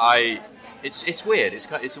it's weird.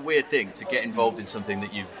 It's a weird thing to get involved in something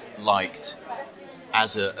that you've liked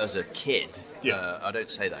as a kid. I don't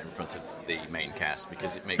say that in front of the main cast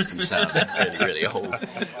because it makes them sound really, really old.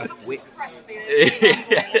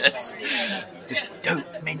 Yes. Just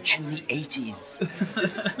don't mention the 80s.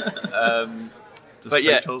 Does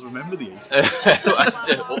Charles remember the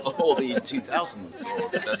 80s? or the 2000s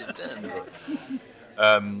or 2010.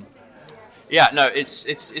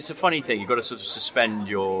 It's a funny thing. You've got to sort of suspend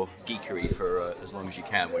your geekery for as long as you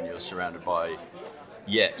can when you're surrounded by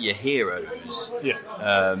your heroes,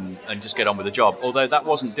 and just get on with the job. Although that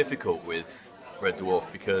wasn't difficult with Red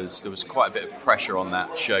Dwarf because there was quite a bit of pressure on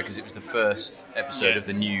that show because it was the first episode of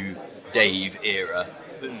the new Dave era.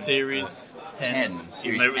 Series 10.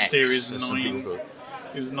 Series X, Series 9.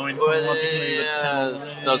 It was 9.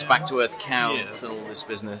 Does Back to Earth count and all this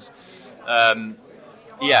business? And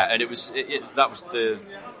it was that was the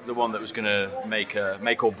one that was going to make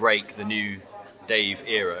or break the new Dave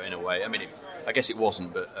era in a way. I mean, I guess it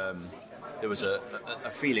wasn't, but there was a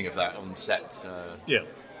feeling of that on set.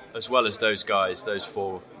 As well as those guys, those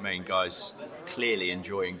four main guys, clearly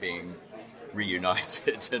enjoying being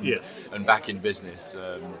reunited and back in business.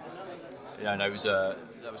 That was a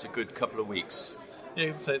good couple of weeks. Yeah,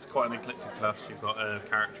 you can say it's quite an eclectic cast. You've got a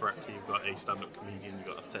character actor, you've got a stand-up comedian, you've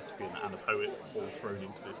got a thespian and a poet all thrown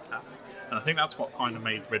into this cast. And I think that's what kind of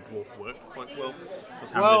made Red Dwarf work quite well,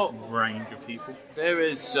 was having this range of people. There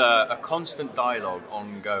is a constant dialogue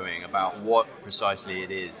ongoing about what precisely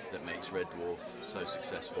it is that makes Red Dwarf so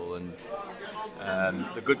successful. And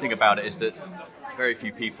the good thing about it is that very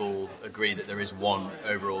few people agree that there is one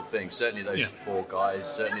overall thing. Certainly those four guys,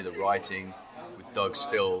 certainly the writing, with Doug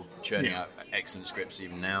still churning out excellent scripts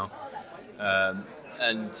even now.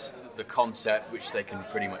 And the concept, which they can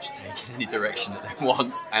pretty much take in any direction that they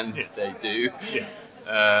want, and they do.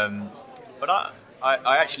 But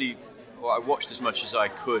I actually watched as much as I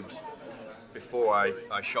could before I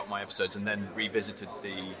shot my episodes, and then revisited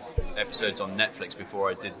the episodes on Netflix before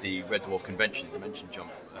I did the Red Dwarf Dimension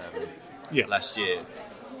Jump last year,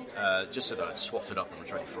 just so that I'd swatted up and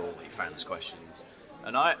was ready for all the fans' questions.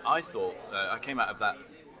 And I thought I came out of that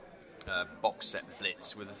box set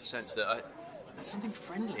blitz with a sense that there's something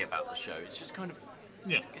friendly about the show. It's just kind of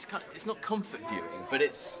it's not comfort viewing, but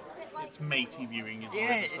it's matey viewing.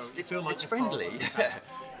 It's friendly.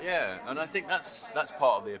 And I think that's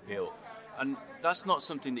part of the appeal. And that's not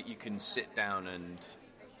something that you can sit down and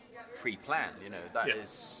pre-plan.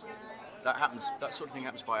 That happens. That sort of thing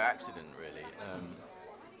happens by accident, really.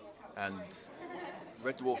 And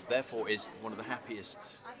Red Dwarf, therefore, is one of the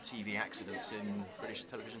happiest TV accidents in British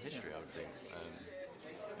television history, I would think.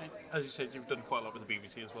 As you said, you've done quite a lot with the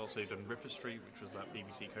BBC as well. So you've done Ripper Street, which was that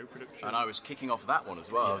BBC co-production. And I was kicking off that one as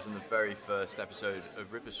well. I was in the very first episode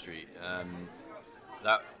of Ripper Street.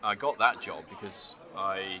 I got that job because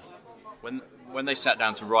when they sat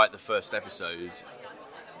down to write the first episode,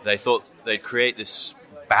 they thought they'd create this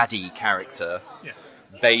baddie character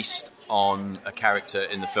based on a character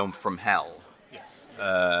in the film From Hell,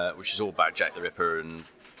 which is all about Jack the Ripper, and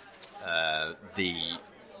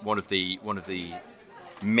one of the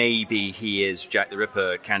maybe he is Jack the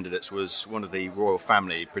Ripper candidates was one of the royal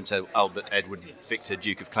family, Prince Albert Edward Victor,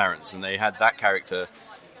 Duke of Clarence, and they had that character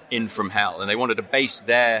in From Hell, and they wanted to base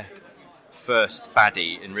their first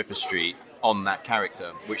baddie in Ripper Street on that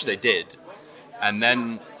character, which they did. And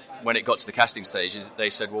then when it got to the casting stage,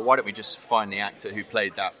 they said, well, why don't we just find the actor who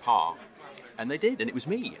played that part? And they did, and it was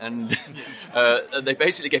me. And they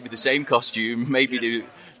basically gave me the same costume, made me do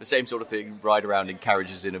the same sort of thing, ride around in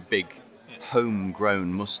carriages in a big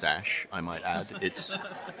homegrown moustache, I might add. It's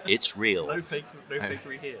real. No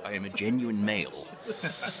fakery here. I am a genuine male.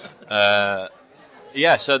 So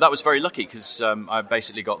that was very lucky because I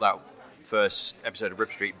basically got that first episode of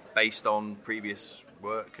Rip Street based on previous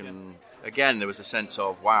work, and again there was a sense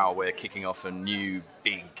of, wow, we're kicking off a new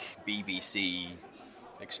big BBC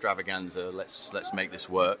extravaganza. Let's make this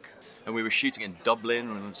work. And we were shooting in Dublin,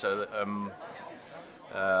 and so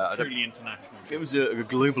truly international. It was a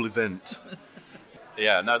global event.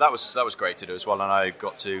 Yeah, no, that was great to do as well, and I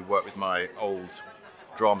got to work with my old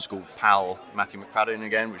drama school pal Matthew McFadden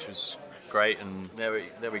again, which was great. And there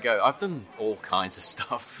we go. I've done all kinds of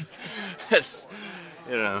stuff.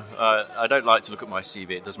 I don't like to look at my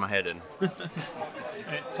CV; it does my head in.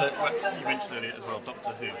 It's, you mentioned earlier as well,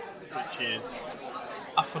 Doctor Who, which is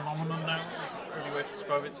a phenomenon now. Is the only way to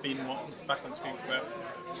describe it. It's been back on screen for about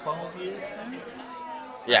 12 years now.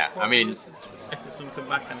 Yeah, I mean, Eccleston come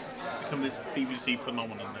back and it's become this BBC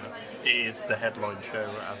phenomenon now. It is the headline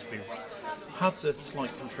show, as we've had the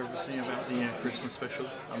slight controversy about the Christmas special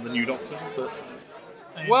and the new Doctor, but...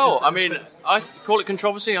 Well, I mean, I call it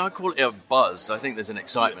controversy, I call it a buzz. I think there's an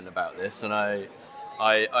excitement about this, and I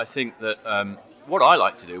think that what I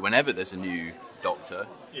like to do whenever there's a new Doctor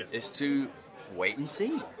is to wait and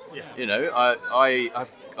see. Yeah. You know,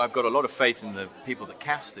 I've got a lot of faith in the people that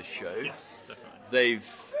cast this show. Yes, definitely. They've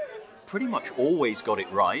pretty much always got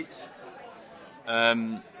it right,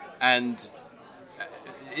 and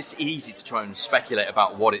it's easy to try and speculate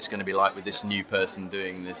about what it's going to be like with this new person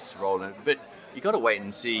doing this role, but you got to wait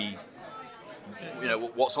and see,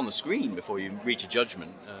 what's on the screen before you reach a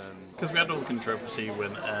judgment. Because we had all the controversy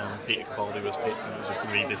when Peter Capaldi was picked, and it was just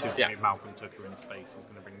going to be, this is going to be Malcolm Tucker in space. He's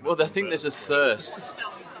going to bring I think there's a thirst.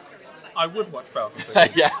 I would watch Malcolm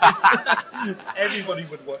Tucker. Yeah. Everybody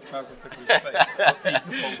would watch Malcolm Tucker in space. Peter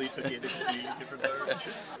Capaldi took it in a few different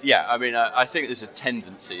directions. Yeah, I mean, I think there's a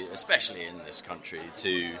tendency, especially in this country,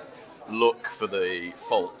 to look for the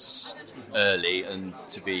faults early and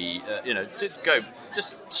to be, to go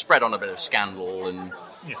just spread on a bit of scandal and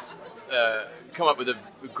come up with a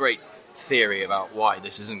great theory about why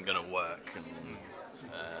this isn't going to work.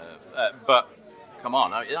 But come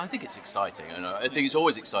on, I think it's exciting. I think it's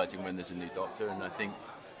always exciting when there's a new Doctor, and I think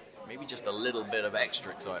maybe just a little bit of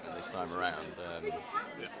extra excitement this time around.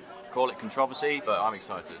 Call it controversy, but I'm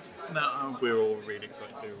excited. No, we're all really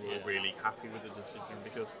excited too. We're all really happy with the decision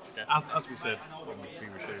because, as we said on the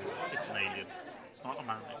previous show, it's an alien. It's not a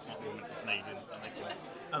man, it's not a woman, it's an alien.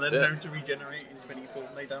 And they're known to regenerate in 24,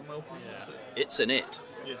 and they damn well can. Yeah. It's an it.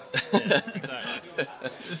 Yes. Yeah, exactly.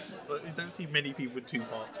 But you don't see many people with two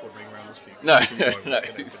parts wandering around the street. No,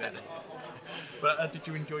 exactly. But did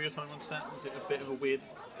you enjoy your time on set? Was it a bit of a weird...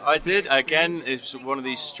 I did. Again, it's one of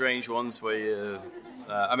these strange ones where you...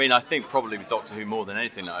 I think probably with Doctor Who more than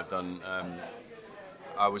anything that I've done,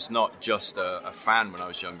 I was not just a fan when I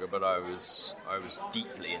was younger, but I was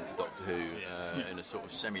deeply into Doctor Who in a sort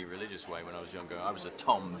of semi-religious way when I was younger. I was a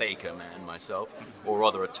Tom Baker man myself, or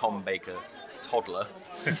rather a Tom Baker toddler.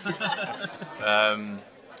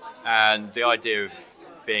 And the idea of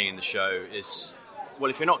being in the show is,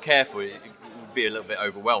 well, if you're not careful, it would be a little bit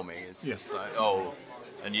overwhelming. It's just like,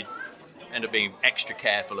 and you end up being extra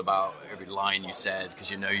careful about every line you said because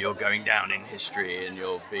you're going down in history and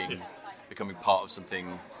you're becoming part of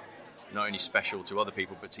something not only special to other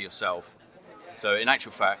people but to yourself. So in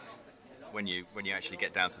actual fact, when you actually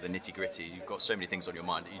get down to the nitty gritty, you've got so many things on your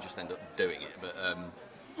mind that you just end up doing it. But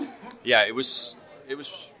it was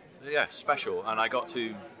special, and I got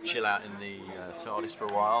to chill out in the TARDIS for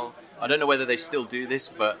a while. I don't know whether they still do this,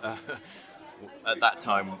 but at that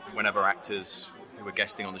time, whenever actors who were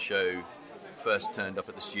guesting on the show first turned up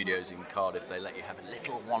at the studios in Cardiff, they let you have a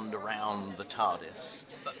little wander around the TARDIS.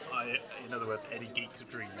 In other words, any geek's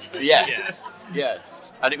dream. Yes,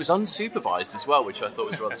 yes. And it was unsupervised as well, which I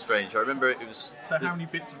thought was rather strange. I remember it was... So how many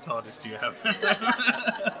bits of TARDIS do you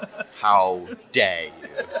have? How dare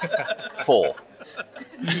you? 4.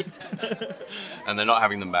 And they're not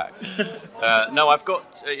having them back. No, I've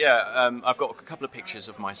got I've got a couple of pictures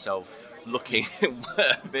of myself looking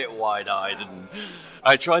a bit wide-eyed, and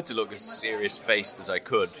I tried to look as serious-faced as I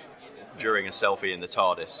could during a selfie in the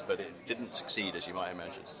TARDIS, but it didn't succeed, as you might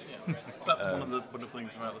imagine. Yeah. That's one of the wonderful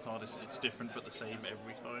things about the TARDIS. It's different, but the same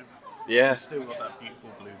every time. Yeah. You've still got that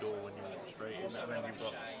beautiful blue door when you walk straight in, and then you've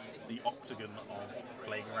got the octagon of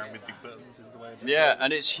playing around with big buttons is the way. Yeah,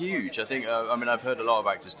 and it's huge. I think. I've heard a lot of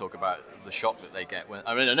actors talk about the shock that they get when.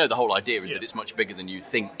 I know the whole idea is that it's much bigger than you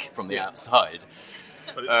think from the outside.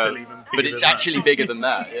 But it's still even bigger but it's actually bigger than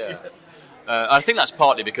that. Yeah. I think that's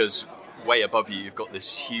partly because way above you, you've got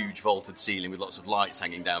this huge vaulted ceiling with lots of lights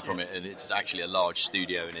hanging down from it, and it's actually a large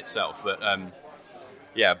studio in itself. But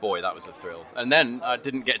yeah, boy, that was a thrill. And then I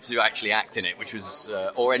didn't get to actually act in it, which was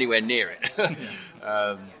or anywhere near it.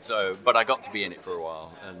 But I got to be in it for a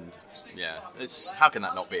while, and yeah, how can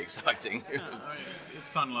that not be exciting? It's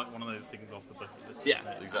kind of like one of those things off the bucket list. Yeah,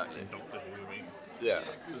 exactly. Doctor Who, I mean, yeah.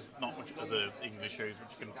 There's not much other English shows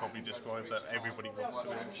which can probably describe that everybody wants to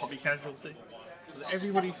be. Probably Casualty.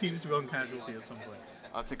 Everybody seems to be on Casualty at some point.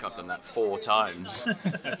 I think I've done that 4 times.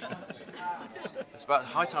 It's about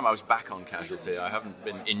high time I was back on Casualty. I haven't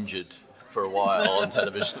been injured for a while on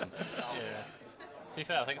television. Yeah. To be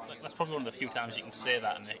fair, I think that's probably one of the few times you can say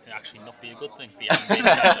that and it can actually not be a good thing.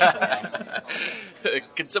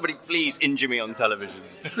 Can somebody please injure me on television?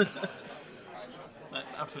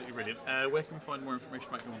 That's absolutely brilliant. Where can we find more information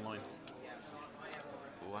about you online?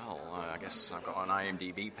 Well, I guess I've got an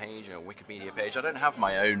IMDb page, a Wikipedia page. I don't have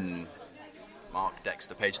my own Mark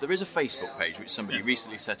Dexter page. There is a Facebook page which somebody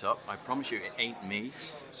recently set up. I promise you it ain't me.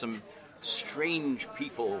 Some strange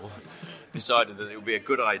people decided that it would be a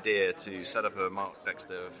good idea to set up a Mark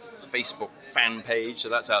Dexter Facebook fan page, so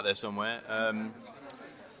that's out there somewhere. And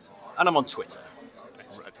I'm on Twitter,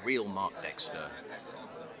 at Real Mark Dexter.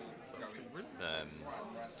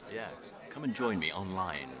 Yeah, come and join me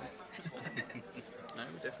online. No,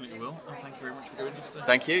 we definitely will. And thank you very much for joining us today.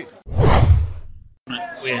 Thank you.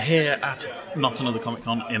 Right, we're here at Not Another Comic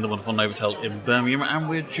Con in the wonderful Novotel in Birmingham, and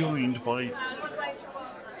we're joined by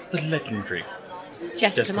the legendary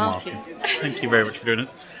Jessica Martin. Thank you very much for joining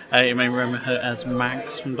us. You may remember her as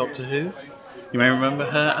Mags from Doctor Who. You may remember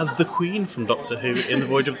her as the Queen from Doctor Who in The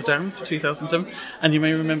Voyage of the Damned for 2007. And you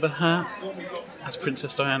may remember her as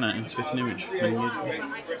Princess Diana in Spitting Image many years ago.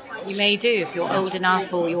 You may do if you're old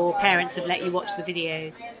enough or your parents have let you watch the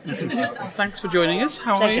videos. Thanks for joining us.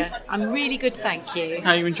 How Pleasure. are you? I'm really good, thank you.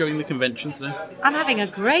 How are you enjoying the convention today? I'm having a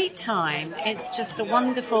great time. It's just a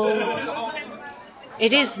wonderful...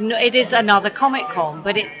 It is another Comic-Con,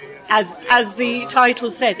 but as the title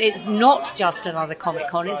says, it's not just another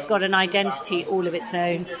Comic-Con. It's got an identity all of its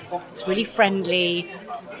own. It's really friendly.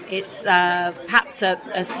 It's perhaps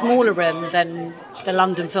a smaller room than the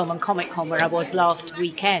London Film and Comic Con where I was last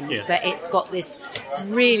weekend, but it's got this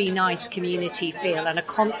really nice community feel and a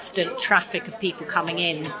constant traffic of people coming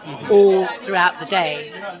in all throughout the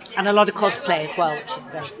day, and a lot of cosplay as well, which is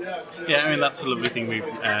great. Yeah, I mean, that's a lovely thing we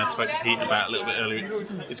spoke to Pete about a little bit earlier.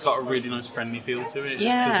 It's got a really nice friendly feel to it.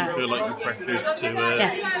 Yeah. It doesn't feel like you're pressured to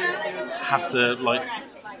have to, like,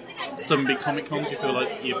 some big Comic Cons you feel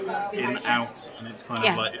like you're in out, and it's kind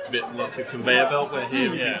of like it's a bit like a conveyor belt where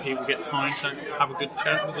here people get time to have a good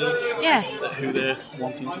chat with us, who they're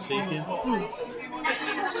wanting to see here.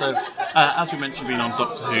 So, as we mentioned, being on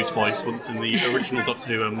Doctor Who twice, once in the original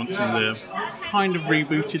Doctor Who and once in the kind of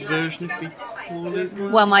rebooted version, if we call it.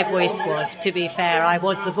 Well, my voice was, to be fair, I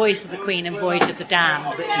was the voice of the Queen in Voyage of the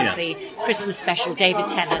Damned, which was the Christmas special. David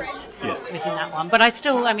Tennant was in that one. But I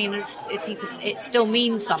still, I mean, it still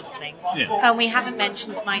means something. Yeah. And we haven't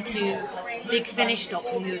mentioned my 2 Big Finish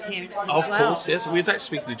Doctor Who appearances as well. Of course, yes. We were actually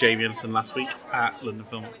speaking to Jamie Anderson last week at London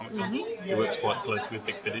Film and Comic Con. He works quite closely with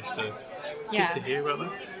Big Finish, so good to hear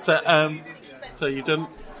about that. So you've done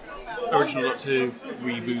original Doctor Who,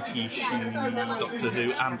 reboot-ish Doctor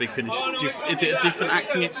Who, and Big Finish. Is it a different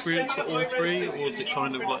acting experience for all 3, or is it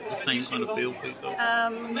kind of like the same kind of feel for yourself?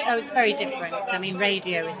 Oh, it's very different. I mean,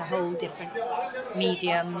 radio is a whole different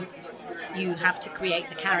medium. You have to create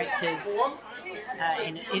the characters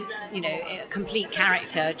in a complete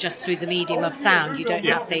character just through the medium of sound. You don't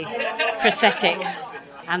have the prosthetics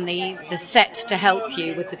and the set to help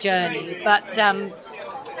you with the journey. But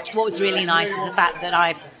what was really nice is the fact that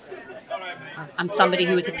I'm somebody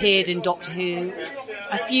who has appeared in Doctor Who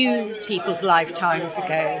a few people's lifetimes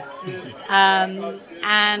ago,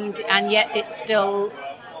 and yet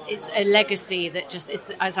it's a legacy that just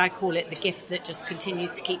is, as I call it, the gift that just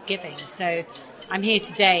continues to keep giving. So I'm here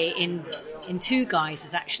today in 2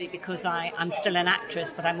 guises, actually, because I'm still an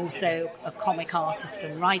actress, but I'm also a comic artist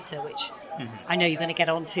and writer, which I know you're going to get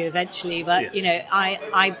onto eventually. But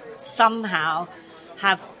I somehow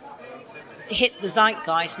have hit the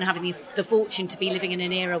zeitgeist and having the fortune to be living in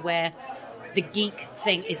an era where the geek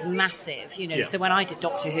thing is massive. So when I did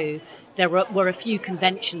Doctor Who, there were a few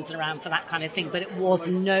conventions around for that kind of thing, but it was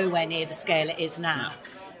nowhere near the scale it is now.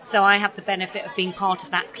 So I have the benefit of being part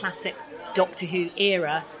of that classic Doctor Who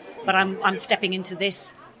era, but I'm stepping into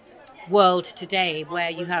this world today where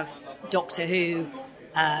you have Doctor Who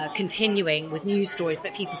continuing with new stories,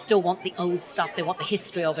 but people still want the old stuff, they want the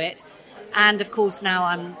history of it. And of course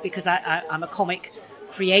now because I'm a comic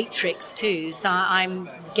creatrix too, so I'm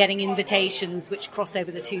getting invitations which cross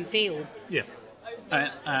over the two fields. Yeah.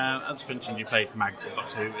 As mentioned, you played Mags or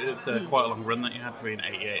Doctor Who. It's quite a long run that you had between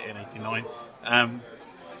 88 and 89.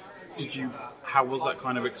 How was that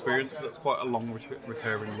kind of experience? Because it's quite a long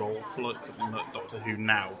recurring role for like something like Doctor Who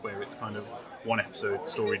now, where it's kind of one episode,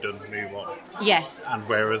 story done, move on. Yes. And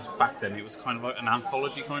whereas back then it was kind of like an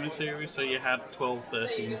anthology kind of series, so you had 12,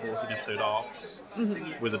 13, 14 episode arcs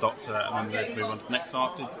with a Doctor, and then they'd move on to the next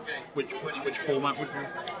arc. Which format would you?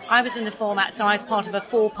 I was in the format, so I was part of a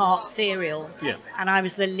 4-part serial. Yeah. And I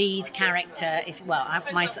was the lead character,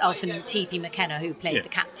 myself and T.P. McKenna, who played the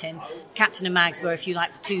Captain. Captain and Mags were, if you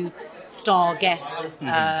like, the two star guest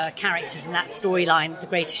characters in that storyline, The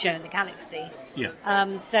Greatest Show in the Galaxy.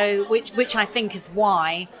 Yeah. So, which I think is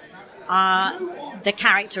why the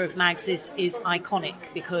character of Mags is iconic,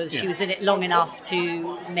 because she was in it long enough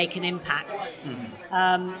to make an impact.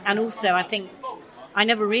 And also, I think I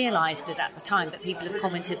never realised it at the time, but people have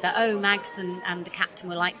commented that, Mags and the Captain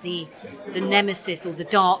were like the nemesis or the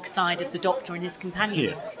dark side of the Doctor and his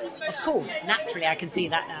companion. Yeah. Of course, naturally, I can see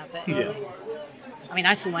that now. But I mean,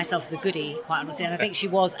 I saw myself as a goodie, quite honestly, and I think she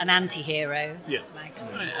was an anti-hero. Yeah. Mags.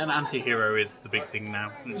 An anti-hero is the big thing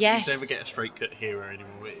now. Yes. You never get a straight-cut hero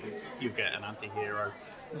anymore. You get an anti-hero.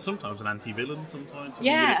 And sometimes an anti-villain, sometimes.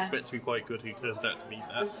 Yeah. You expect to be quite good, who turns out to be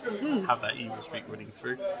that. Have that evil streak running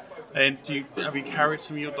through. And have you carried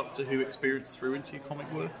some of your Doctor Who experience through into your comic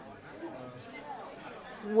work?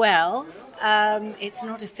 Well, it's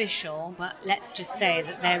not official, but let's just say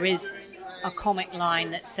that there is a comic line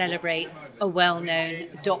that celebrates a well-known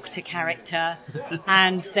Doctor character,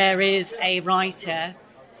 and there is a writer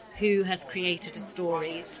who has created a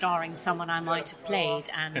story starring someone I might have played,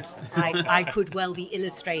 and I could well be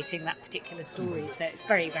illustrating that particular story. So it's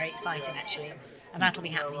very, very exciting, actually. And that'll be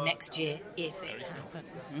happening next year, if it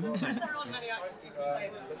happens.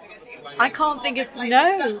 I can't think of...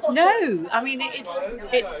 No. I mean,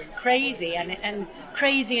 it's crazy, and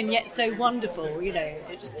crazy and yet so wonderful, you know.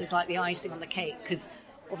 It just is like the icing on the cake, because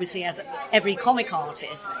obviously as every comic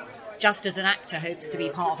artist, just as an actor hopes to be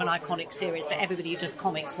part of an iconic series, but everybody who does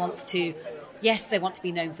comics wants to... Yes, they want to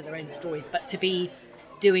be known for their own stories, but to be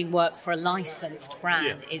doing work for a licensed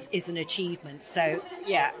brand is an achievement. So,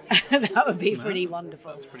 that would be pretty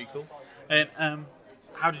wonderful. That's pretty cool. And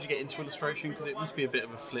how did you get into illustration? Because it must be a bit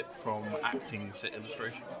of a flip from acting to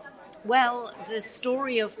illustration. Well, the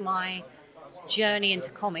story of my journey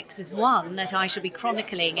into comics is one that I shall be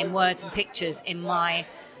chronicling in words and pictures in my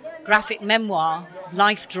graphic memoir,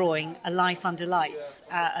 Life Drawing, A Life Under Lights.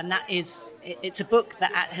 And that is, it's a book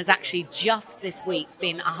that has actually just this week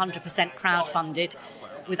been 100% crowdfunded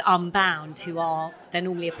with Unbound, who are, they're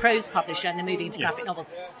normally a prose publisher and they're moving into graphic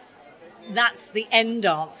novels. That's the end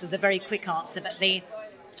answer, the very quick answer. But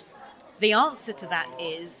the answer to that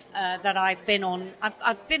is that I've been on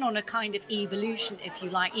a kind of evolution, if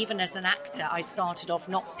you like. Even as an actor, I started off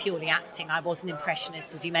not purely acting. I was an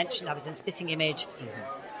impressionist, as you mentioned. I was in Spitting Image.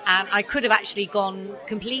 And I could have actually gone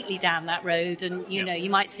completely down that road. And, you know,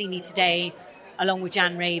 you might see me today along with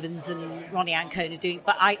Jan Ravens and Ronnie Ancona doing...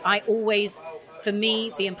 But I always... For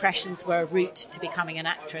me, the impressions were a route to becoming an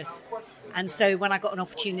actress. And so when I got an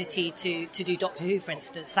opportunity to do Doctor Who, for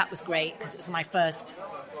instance, that was great because it was my first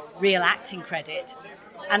real acting credit.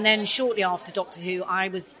 And then shortly after Doctor Who, I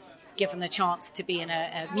was given the chance to be in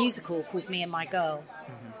a musical called Me and My Girl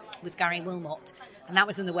with Gary Wilmot. And that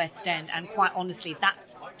was in the West End. And quite honestly, that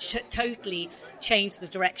totally changed the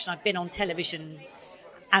direction. I've been on television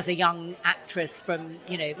as a young actress from,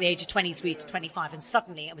 you know, the age of 23 to 25, and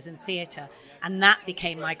suddenly I was in theatre, and that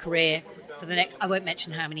became my career for the next, I won't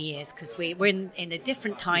mention how many years, because we're in a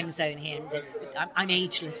different time zone here, and I'm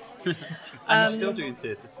ageless. And you're still doing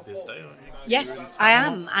theatre to this day, aren't you? Yes, I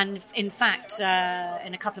am, and in fact,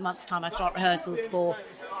 in a couple of months' time I start rehearsals for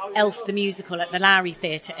Elf the Musical at the Lowry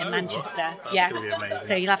Theatre in Manchester. That's going to be amazing.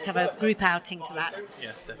 So you'll have to have a group outing to that.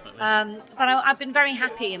 Yes, definitely. But I've been very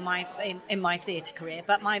happy in my theatre career.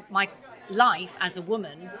 But my life as a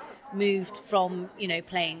woman moved from, you know,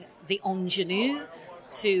 playing the ingenue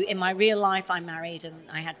to, in my real life, I married and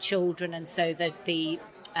I had children, and so the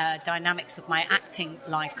dynamics of my acting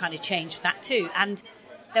life kind of changed with that too. And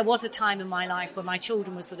there was a time in my life when my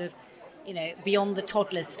children were sort of, you know, beyond the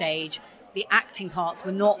toddler stage. The acting parts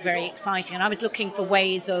were not very exciting, and I was looking for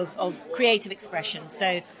ways of creative expression.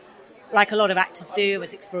 So, like a lot of actors do, I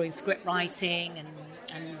was exploring script writing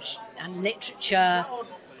and literature.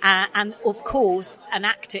 And, of course, an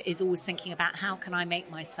actor is always thinking about how can I make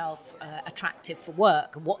myself attractive for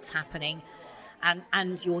work and what's happening.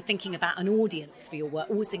 And you're thinking about an audience for your work,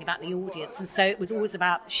 always thinking about the audience. And so it was always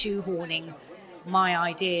about shoehorning my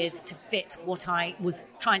ideas to fit what I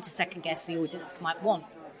was trying to second guess the audience might want,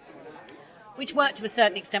 which worked to a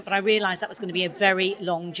certain extent, but I realised that was going to be a very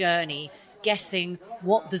long journey, guessing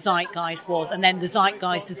what the zeitgeist was, and then the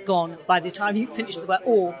zeitgeist is gone by the time you finish the work.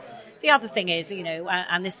 Or the other thing is,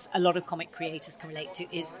 and this a lot of comic creators can relate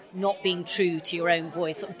to, is not being true to your own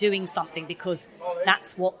voice, or doing something because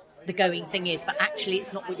that's what the going thing is, but actually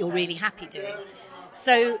it's not what you're really happy doing.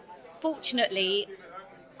 So fortunately,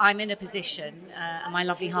 I'm in a position, and my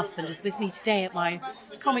lovely husband is with me today at my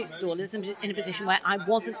comic stall, is in a position where I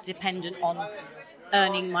wasn't dependent on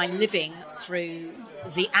earning my living through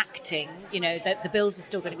the acting, that the bills were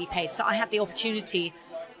still going to be paid. So I had the opportunity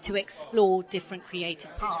to explore different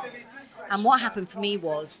creative paths. And what happened for me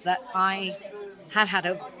was that I had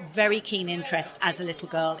a very keen interest as a little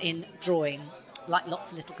girl in drawing, like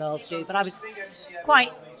lots of little girls do, but I was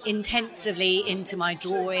quite intensively into my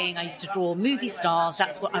drawing. I used to draw movie stars,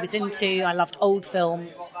 that's what I was into. I loved old film,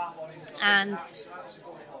 and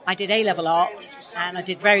I did A-level art, and I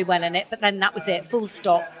did very well in it, but then that was it, full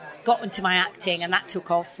stop. Got into my acting, and that took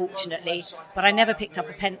off, fortunately, but I never picked up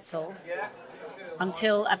a pencil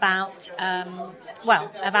until about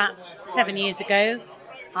 7 years ago.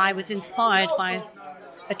 I was inspired by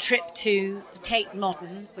a trip to the Tate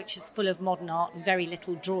Modern, which is full of modern art and very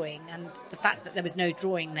little drawing, and the fact that there was no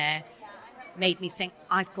drawing there made me think,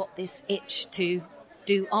 I've got this itch to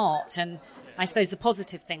do art. And I suppose the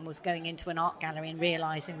positive thing was going into an art gallery and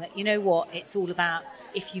realising that, you know what, it's all about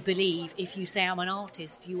if you believe, if you say I'm an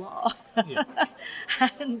artist, you are. Yeah.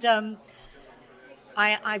 And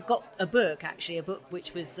I got a book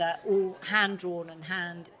which was all hand-drawn and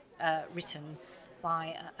hand-written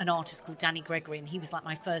by an artist called Danny Gregory, and he was like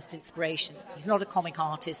my first inspiration. He's not a comic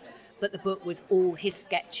artist, but the book was all his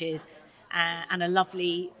sketches and a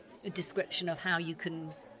lovely description of how you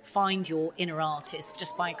can find your inner artist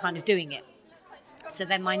just by kind of doing it. So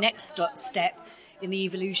then my next step in the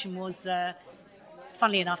evolution was,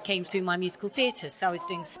 funnily enough, came through my musical theatre. So I was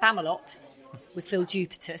doing Spamalot with Phil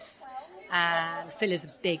Jupitus, and Phil is a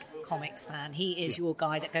big comics fan. He is your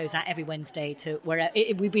guy that goes out every Wednesday to where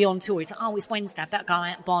we'd be on tour. He's like, it's Wednesday, I better go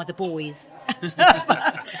out and buy the boys.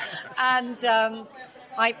 And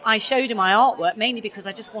I showed him my artwork mainly because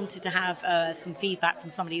I just wanted to have some feedback from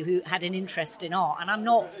somebody who had an interest in art. And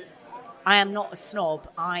I am not a snob.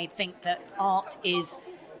 I think that art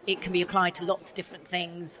it can be applied to lots of different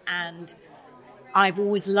things, and I've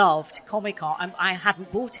always loved comic art. I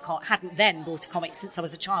hadn't then bought a comic since I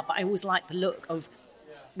was a child, but I always liked the look of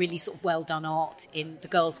really sort of well done art in the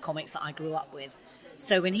girls' comics that I grew up with.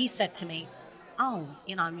 So when he said to me,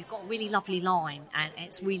 you've got a really lovely line and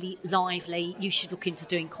it's really lively, you should look into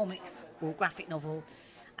doing comics or graphic novel.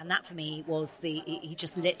 And that for me was he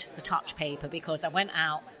just lit the touch paper, because I went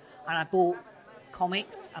out and I bought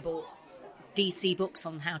comics, I bought DC books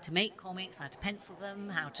on how to make comics, how to pencil them,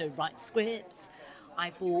 how to write scripts.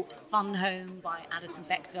 I bought Fun Home by Alison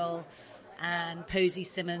Bechdel and Posy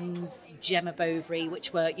Simmons, Gemma Bovary,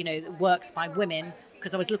 which were, works by women,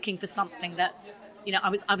 because I was looking for something that, I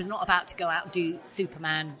was not about to go out and do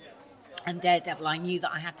Superman and Daredevil. I knew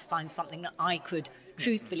that I had to find something that I could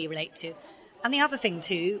truthfully relate to. And the other thing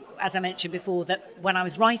too, as I mentioned before, that when I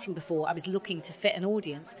was writing before, I was looking to fit an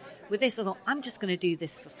audience. With this, I thought, I'm just going to do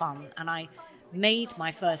this for fun. And I made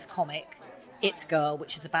my first comic, It Girl,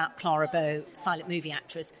 which is about Clara Bow, silent movie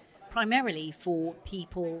actress, primarily for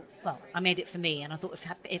people. Well, I made it for me, and I thought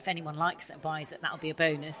if anyone likes it and buys it, that'll be a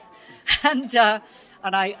bonus. And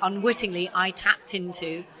I unwittingly, I tapped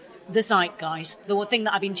into the zeitgeist, the thing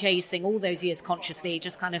that I've been chasing all those years consciously,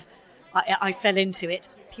 just kind of, I fell into it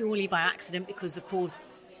purely by accident, because, of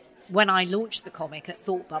course, when I launched the comic at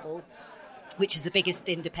Thought Bubble, which is the biggest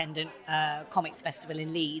independent comics festival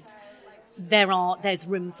in Leeds, there's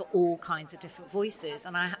room for all kinds of different voices.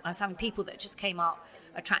 And I was having people that just came up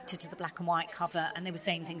attracted to the black and white cover, and they were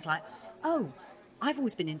saying things like, I've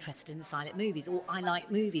always been interested in silent movies, or I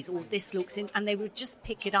like movies, or this looks in, and they would just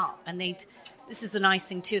pick it up. And this is the nice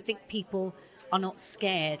thing too, I think people are not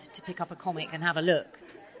scared to pick up a comic and have a look.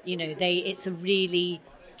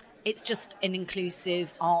 It's just an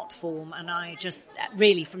inclusive art form, and I just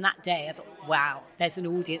really, from that day, I thought, wow, there's an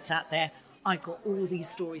audience out there. I've got all these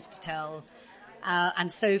stories to tell.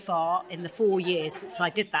 And so far, in the 4 years since I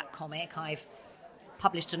did that comic, I've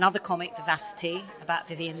published another comic, Vivacity, about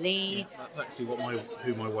Vivian Leigh. Yeah, that's actually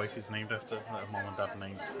who my wife is named after. Her mum and dad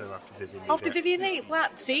named her after Vivian Leigh. After Vivian Leigh? Well,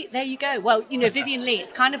 see, there you go. Well, Vivian Leigh,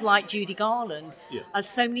 it's kind of like Judy Garland. Yeah.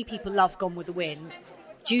 So many people love Gone with the Wind.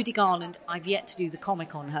 Judy Garland, I've yet to do the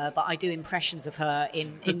comic on her, but I do impressions of her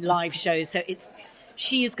in live shows. So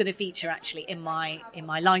she is going to feature actually in my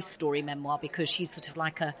life story memoir, because she's sort of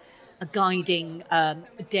like a a guiding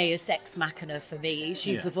deus ex machina for me.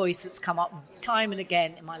 She's the voice that's come up time and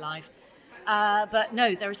again in my life. But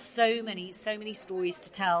no, there are so many stories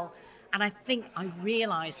to tell. And I think I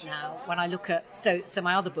realise now when I look at... So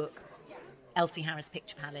my other book, Elsie Harris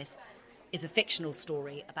Picture Palace, is a fictional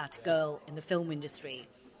story about a girl in the film industry.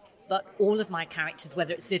 But all of my characters,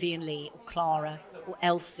 whether it's Vivian Lee or Clara or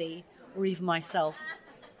Elsie or even myself,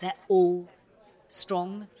 they're all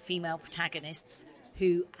strong female protagonists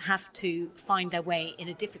who have to find their way in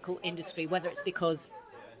a difficult industry, whether it's because,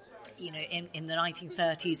 you know, in the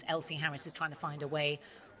 1930s, Elsie Harris is trying to find a way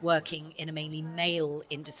working in a mainly male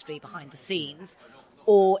industry behind the scenes,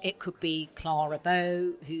 or it could be Clara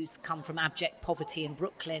Bow, who's come from abject poverty in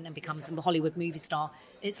Brooklyn and becomes a Hollywood movie star.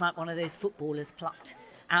 It's like one of those footballers plucked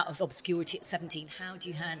out of obscurity at 17. How do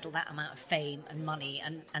you handle that amount of fame and money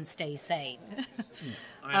and stay sane?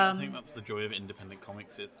 I think that's the joy of independent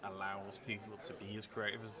comics. It allows people to be as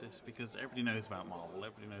creative as this, because everybody knows about Marvel,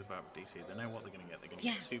 everybody knows about DC. They know what they're going to get. They're going to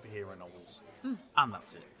get superhero novels, and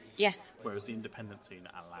that's it. Yes. Whereas the independent scene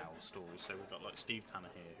allows stories. So we've got like Steve Tanner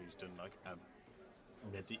here, who's done like a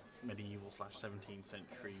medieval / 17th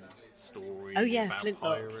century story about Flintlock.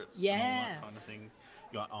 pirates and all that kind of thing.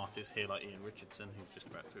 You've got artists here like Ian Richardson, who's just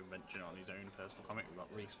about to venture on his own personal comic. We've got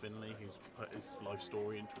Rhys Finlay, who's put his life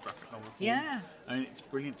story into a graphic novel form. Yeah. I mean, it's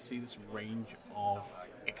brilliant to see this range of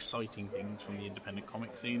exciting things from the independent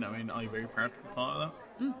comic scene. I mean, are you very proud to be part of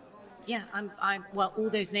that? Yeah, I'm well, all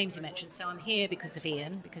those names you mentioned. So I'm here because of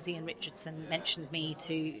Ian, because Ian Richardson mentioned me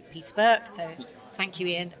to Peter Burke. So thank you,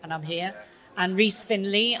 Ian, and I'm here. And Rhys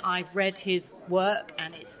Finlay, I've read his work,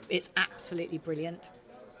 and it's absolutely brilliant.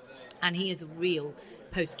 And he is a real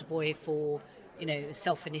poster boy for, you know,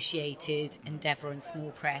 self-initiated endeavour and small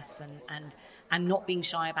press, and not being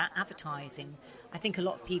shy about advertising. I think a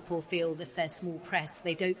lot of people feel that if they're small press,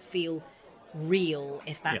 they don't feel real,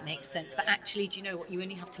 if that makes sense. But actually, do you know what? You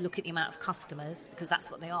only have to look at the amount of customers, because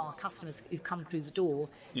that's what they are, customers who come through the door.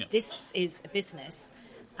 Yeah. This is a business.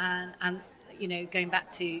 And you know, going back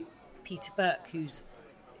to Peter Burke, whose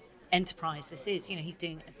enterprise this is, you know, he's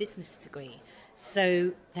doing a business degree.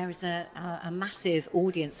 So there is a massive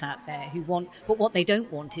audience out there who want, but what they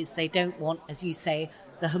don't want is, they don't want, as you say,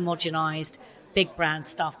 the homogenised big brand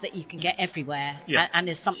stuff that you can get everywhere. Yeah. And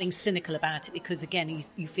there's something cynical about it, because again,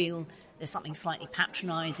 you feel there's something slightly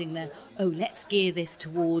patronising there. Oh, let's gear this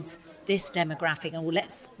towards this demographic, and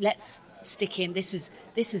let's stick in. This is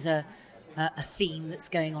a theme that's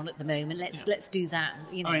going on at the moment. Let's do that.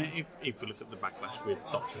 You know. I mean, if we look at the backlash with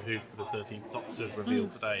Doctor Who, the 13th Doctor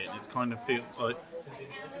revealed today, and it kind of feels like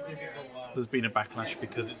there's been a backlash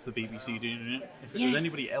because it's the BBC doing it. If it was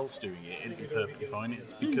anybody else doing it, it'd be perfectly fine.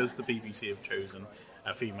 It's because the BBC have chosen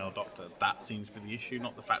a female Doctor. That seems to be the issue,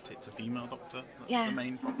 not the fact it's a female Doctor. That's the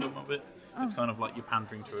main problem of it. It's kind of like you're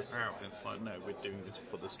pandering to a crowd, and it's like, no, we're doing this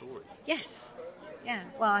for the story. Yes. Yeah,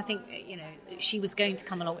 well, I think, you know, she was going to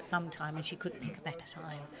come along at some time, and she couldn't pick a better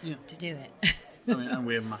time to do it. I mean, and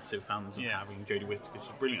we're massive fans of having Jodie Whittaker. She's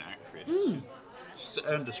a brilliant actress. She's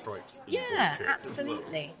earned her stripes. Yeah,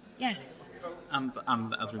 absolutely. Well. Yes. And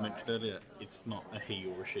as we mentioned earlier, it's not a he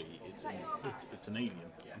or a she. It's an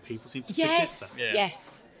alien, and people seem to forget that.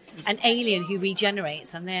 Yes. An alien who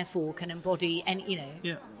regenerates and therefore can embody any, you know,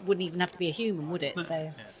 wouldn't even have to be a human, would it? No. So,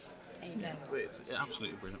 there you go. It's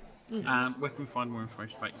absolutely brilliant. Where can we find more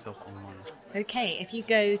information about yourself online? Okay, if you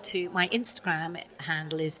go to my Instagram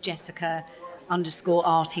handle is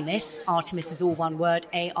Jessica_Artemis. Artemis is all one word,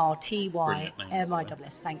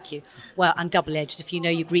 ARTYMISS. Thank you. Well, and double-edged. If you know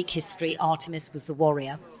your Greek history, Artemis was the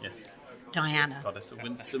warrior. Yes. Diana. Goddess of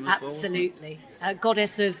wisdom as absolutely.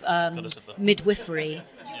 Goddess of midwifery.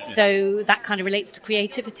 So that kind of relates to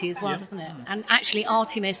creativity as well, doesn't it? And actually,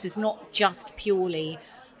 Artemis is not just purely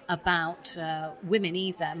about women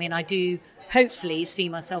either. I mean, I do hopefully see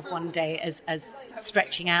myself one day as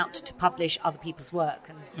stretching out to publish other people's work,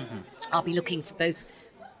 and I'll be looking for both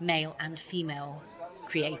male and female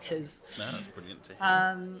creators. That's brilliant to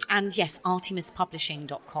hear. And yes,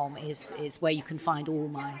 artemispublishing.com is where you can find all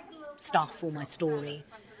my stuff, all my story.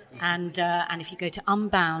 And if you go to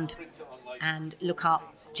Unbound and look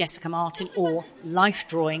up Jessica Martin or Life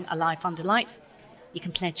Drawing, A Life Under Lights, you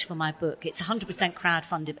can pledge for my book. It's 100%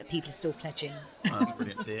 crowdfunded, but people are still pledging. That's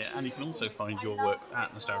brilliant to hear. And you can also find your work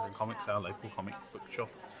at Nostalgia and Comics, our local comic book shop,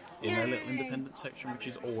 in their little independent section, which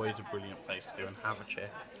is always a brilliant place to go and have a check.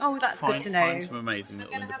 Oh, that's good to know. Find some amazing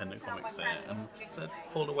little independent comics there. And so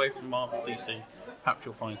pulled away from Marvel, DC, perhaps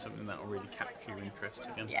you'll find something that will really capture your interest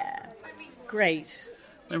again. Yeah. Great.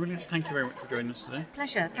 Brilliant. Thank you very much for joining us today.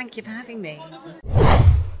 Pleasure. Thank you for having me.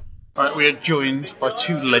 Right, we are joined by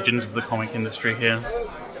two legends of the comic industry here.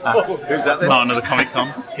 Who's that then? Martin of the Comic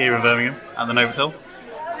Con here in Birmingham at the Novotel.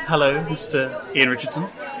 Hello, Mr. Ian Richardson.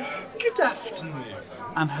 Good afternoon.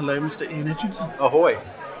 And hello, Mr. Ian Edgington. Ahoy.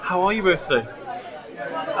 How are you both today?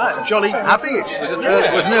 Jolly happy.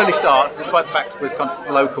 It was an early start, despite the fact we're kind of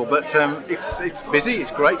local, but it's busy. It's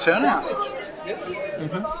a great turnout.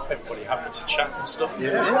 Everybody happy to chat and stuff.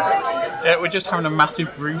 Yeah, we're just having a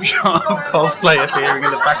massive brew shop cosplay appearing in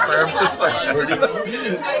the background.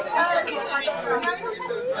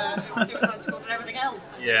 Suicide Squad and everything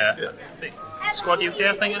else. Yeah. Squad UK,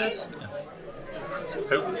 I think it is. Yes.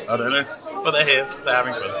 I don't know, but they're here. They're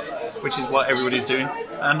having fun, which is what everybody's doing.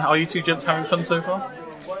 And are you two gents having fun so far?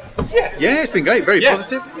 Yeah, it's been great. Very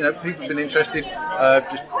positive. You know, people have been interested,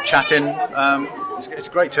 just chatting. It's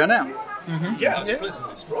a great turnout. Mm-hmm. Yeah, I was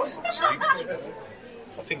pleasantly surprised actually.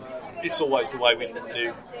 I think it's always the way we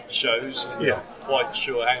do shows. And we're not quite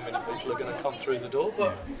sure how many people are going to come through the door,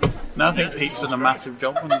 but no, I think Pete's done a massive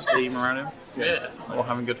job with his team around him. Yeah, all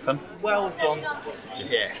having good fun. Well done.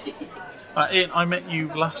 Yeah. Ian, I met you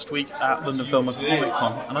last week at London Film and Comic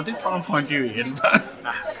Con, and I did try and find you, Ian, but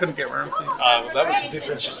I couldn't get around to you. That was the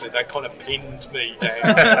difference, you see. They kind of pinned me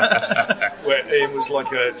down. Where Ian was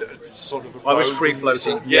like a sort of a I was free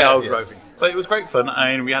floating. Yeah, I was roving. But it was great fun,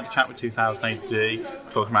 and we had a chat with 2000 AD,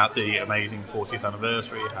 talking about the amazing 40th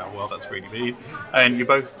anniversary, how well that's really been. And you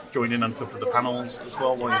both joined in on a couple of the panels as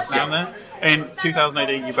well while you were down there. In 2000 AD,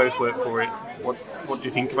 you both worked for it. What do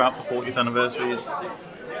you think about the 40th anniversary?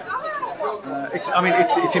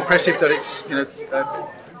 It's impressive that it's, you know,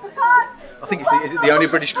 I think is it the only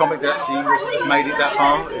British comic that actually has made it that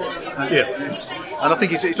far? And I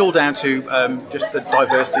think it's all down to just the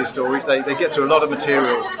diversity of stories. They get through a lot of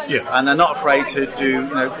material, and they're not afraid to do,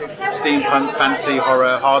 you know, steampunk, fantasy,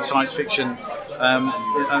 horror, hard science fiction, and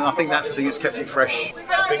I think that's the thing that's kept it fresh.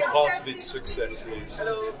 I think part of its success is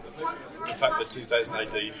the fact that 2000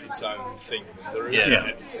 AD is its own thing. There isn't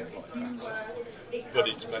anything like that. But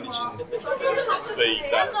it's managing to be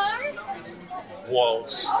that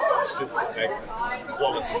whilst still putting out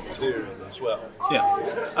quality material as well. Yeah,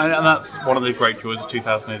 and that's one of the great joys of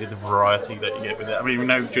 2000 AD, the variety that you get with it. I mean, we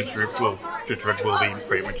know Judge Dredd will be in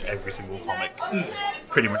pretty much every single comic,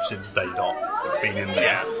 pretty much since day dot. It's been in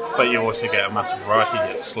there. But you also get a massive variety. You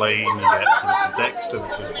get Slane, you get Sinister Dexter,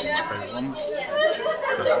 which is one of my favourite ones.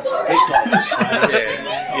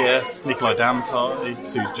 Yes, Nikolai Dante,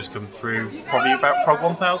 who's just come through, probably about Prog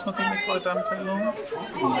 1000, I think Nikolai Dante launched.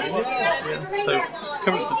 So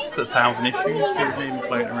coming to 1,000 issues, even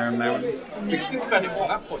floating around now. If you think about it from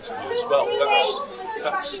that point of view as well,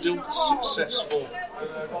 that's still successful,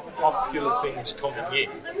 popular things coming in.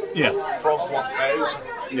 Yeah. Prog 1000.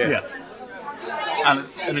 Yeah.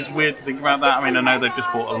 And it's weird to think about that. I mean, I know they've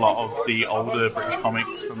just bought a lot of the older British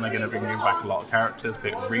comics, and they're going to bring back a lot of characters, a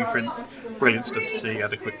bit of reprints. Brilliant stuff to see. I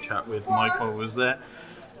had a quick chat with Mike while I was there.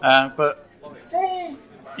 But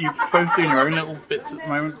you're both doing your own little bits at the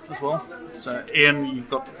moment as well. So, Ian, you've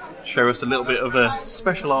got to show us a little bit of a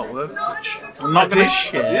special artwork, which I'm not going to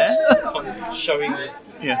share. Showing.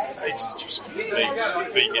 Yes. It's just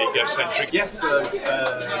being egocentric. Yes, a book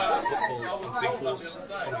called Unthinkables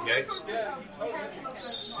coming out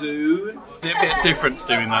soon. It's a bit different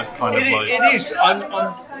doing that kind of like. It is. I'm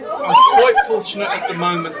quite fortunate at the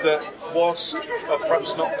moment that whilst I've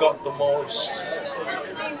perhaps not got the most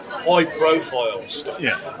high profile stuff.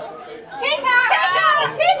 Yeah.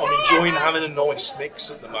 I'm enjoying having a nice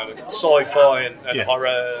mix at the moment. Sci-fi and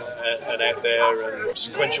horror and out there, and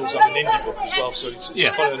sequentials. I'm an indie book as well, so it's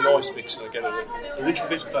kind of a nice mix, and I get a little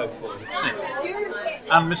bit of both worlds.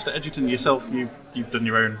 And Mr. Edgington, yourself, you've done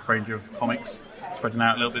your own range of comics, spreading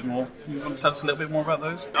out a little bit more. You want to tell us a little bit more about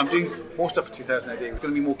those? I'm doing more stuff for 2000 AD. It's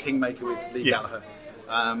going to be more Kingmaker with Lee Gallagher.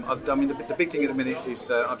 The big thing at the minute is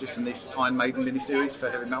I've just done this Iron Maiden miniseries for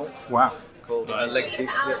heavy metal. Wow. Called Legacy,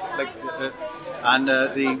 and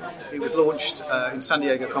it was launched in San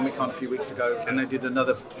Diego Comic Con a few weeks ago, and they did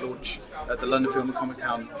another launch at the London Film and Comic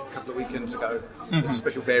Con a couple of weekends ago. There's a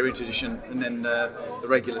special variant edition, and then the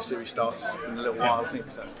regular series starts in a little while, I think.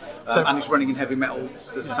 So and it's running in heavy metal.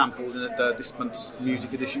 There's a sample in this month's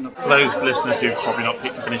music edition. For those listeners who've probably not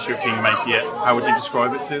picked up an issue of Kingmaker yet, how would you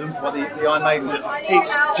describe it to them? Well, the Iron Maiden,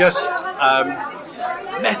 it's just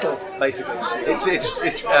metal, basically. It's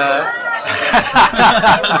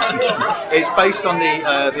it's based on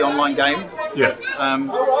the online game. Yeah.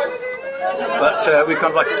 But we've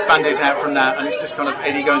kind of like expanded out from that, and it's just kind of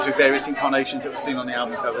Eddie going through various incarnations that we've seen on the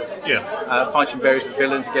album covers. Yeah. Fighting various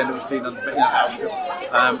villains again that we've seen on the album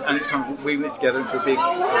covers. And it's kind of weaving it together into a big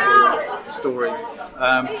story.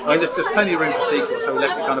 I mean, there's plenty of room for sequels, so we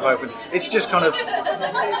left it kind of open. It's just kind of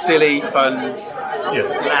silly, fun,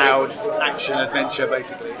 loud action adventure,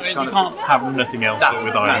 basically. I mean, you can't have nothing else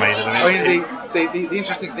with Iron Maiden. I mean, the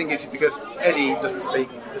interesting thing is because Eddie doesn't speak,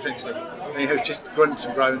 essentially. He just grunts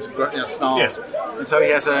and groans and snarls. And so he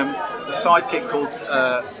has a sidekick called,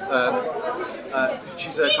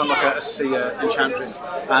 she's kind of like a seer enchantress.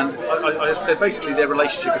 And I said basically their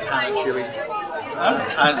relationship is Hannah and Chewie.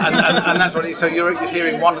 And that's what it is. So you're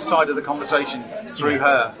hearing one side of the conversation through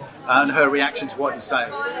her and her reaction to what he's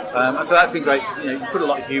saying. And so that's been great. You put a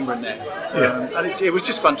lot of humour in there. And it was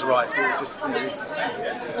just fun to write. It was just,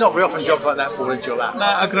 it's not very often jobs like that fall into your lap. No,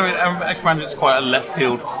 I can imagine it's quite a left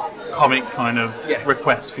field comic kind of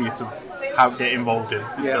request for you to get involved in.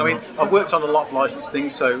 Yeah, I mean, I've worked on a lot of licensed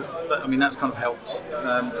things, so I mean that's kind of helped.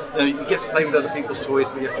 You get to play with other people's toys,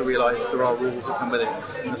 but you have to realise there are rules that come with it.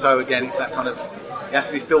 And so again, it's that kind of, it has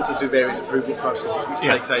to be filtered through various approval processes, which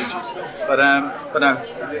takes ages. But no,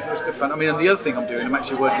 it was good fun. I mean, and the other thing I'm doing, I'm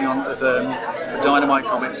actually working on as a Dynamite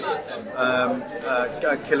Comics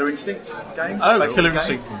Killer Instinct game. Oh, Killer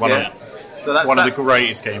Instinct. So that's one of the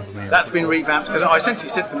greatest games in the That's been revamped because I essentially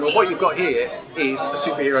said to them, well, what you've got here is a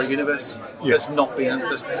superhero universe that's not been,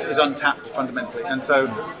 is untapped fundamentally, and so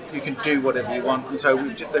you can do whatever you want. And so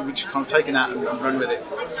we've just kind of taken that and run with it.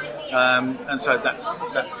 And so that's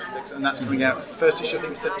coming out first issue, I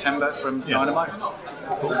think, September from Dynamite.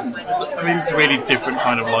 Cool. I mean, it's a really different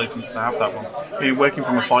kind of license to have that one. I mean, working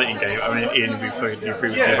from a fighting game. I mean, Ian, we've spoken to you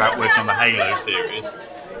previously about working on the Halo series.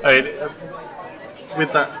 I mean,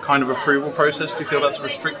 with that kind of approval process, do you feel that's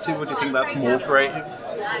restrictive, or do you think that's more creative?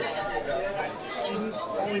 I didn't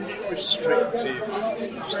find it restrictive,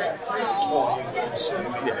 just time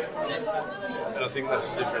consuming. And I think that's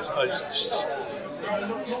the difference.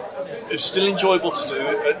 It's still enjoyable to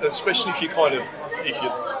do, especially if you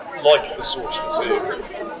like the source material.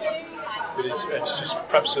 But it's just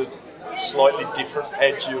perhaps a slightly different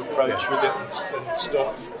edge you approach with it and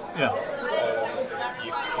stuff. Yeah.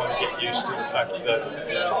 You kind of get used to the fact that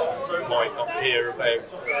you might not hear about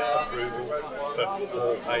approval for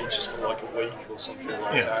 4 pages for like a week or something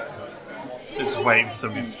like that. Just waiting for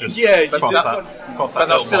something to just cross that. But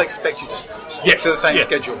they'll still expect you to stick to the same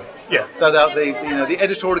schedule. Yeah. So the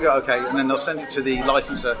editor will go, okay, and then they'll send it to the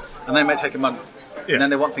licenser, and they may take a month. And then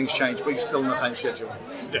they want things changed, but you're still on the same schedule.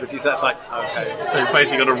 Which is, that's like, okay. So you've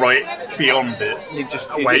basically got to write beyond it,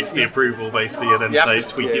 wait for the approval basically, and then say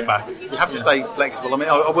tweak it back. You have to stay flexible. I mean,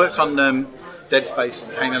 I worked on Dead Space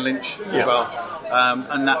and Kane and Lynch as well,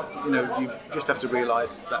 and that, you just have to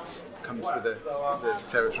realise that comes with the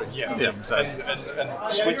territory. And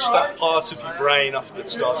switch that part of your brain off that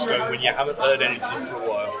starts going when you haven't heard anything for a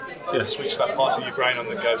while. Switch that part of your brain on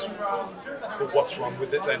that goes, but what's wrong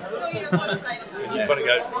with it then? And you kind of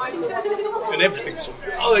go, and everything's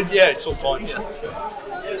all, it's all fine.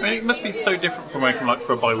 I mean, it must be so different from working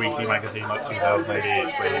for a bi-weekly magazine like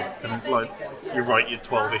 2088, where you write your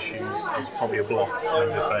 12 issues as probably a block,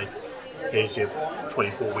 and you say, here's your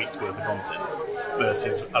 24 weeks worth of content,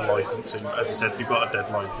 versus a licensing. As you said, you've got a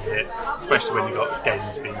deadline to hit, especially when you've got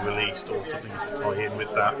games being released or something to tie in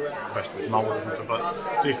with that, especially with novels and stuff like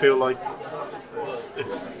that. Do you feel like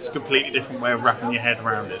it's a completely different way of wrapping your head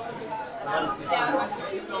around it?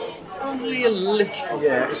 Only a little.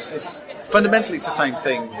 Yeah, it's fundamentally it's the same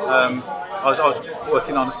thing. I was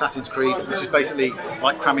working on Assassin's Creed, which is basically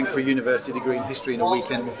like cramming for a university degree in history in a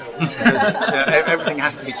weekend. Because, everything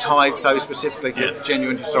has to be tied so specifically to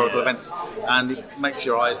genuine historical events, and it makes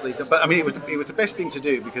your eyes bleed. But I mean, it was the best thing to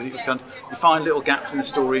do because you find little gaps in the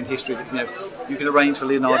story and history that you can arrange for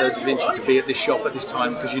Leonardo da Vinci to be at this shop at this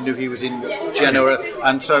time because you knew he was in Genoa,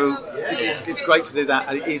 and so it's great to do that.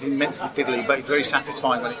 And it is immensely fiddly, but it's very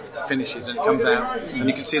satisfying when it finishes and it comes out, and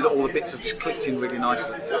you can see that all the bits have just clicked in really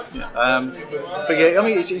nicely. But yeah, I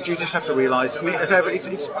mean, you just have to realise. I mean, as ever,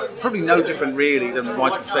 it's probably no different really than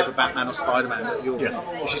writing, say, for Batman or Spider-Man.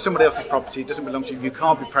 If it's somebody else's property, it doesn't belong to you. You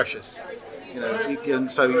can't be precious.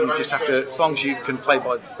 So you just have to, as long as you can play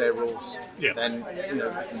by their rules. Then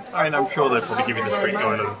I mean, I'm sure they'll probably give you the street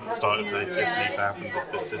going at the start and say this needs to happen, this,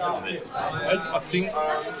 and this. I think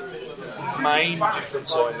the main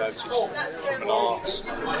difference I noticed from an art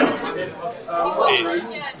point of view is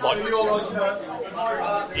likenesses.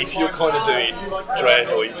 If you're kind of doing Dread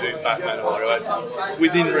or you're doing Batman or whatever,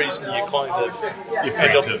 within reason you kind of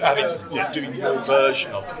end up doing your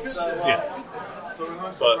version of it.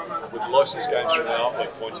 But with licensed games from the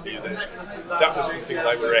artwork point of view, then that was the thing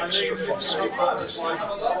they were extra fussy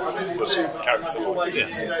was character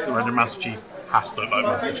likenesses. The Master Chief has to look like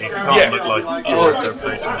Master Chief. It can't look like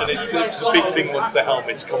and it's a big thing once the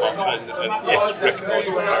helmets come off and it's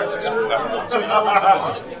recognisable characters from that point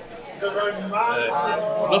of view.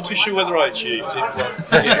 I'm not too sure whether I achieved it,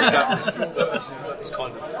 but yeah, that was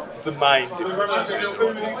kind of the main difference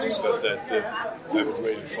between the artists, that they were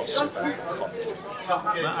really fussy about kind of thing.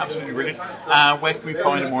 No, absolutely brilliant. Where can we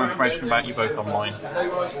find more information about you both online?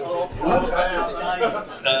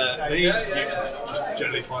 Me, you can just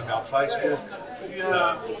generally find me on Facebook.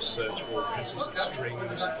 Or search for Pencils and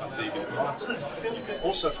Strings at DeviantArt. You can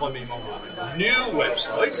also find me on my new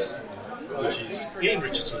website, which is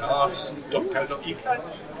ianrichardsonart.co.uk.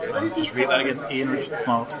 Can you just read that again?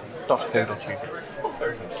 ianrichardsonart.co.uk.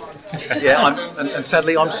 Very nice. Yeah, and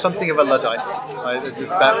sadly, I'm something of a Luddite. It's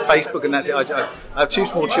about Facebook, and that's it. I have two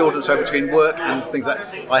small children, so between work and things like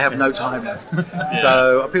that, I have no time.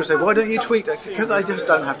 So people say, "Why don't you tweet?" Because I just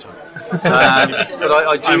don't have time. But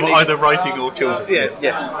I do. I'm either writing or children.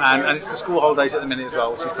 Yeah, and it's the school holidays at the minute as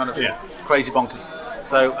well, which is kind of crazy bonkers.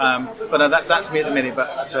 So, but no, that's me at the minute.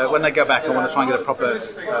 But when they go back, I want to try and get a proper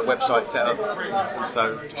website set up,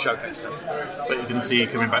 so to showcase stuff. But you can see you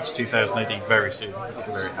coming back to 2000 AD very soon.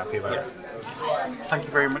 We're very happy about it. Thank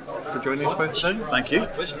you very much for joining us both today. Thank you.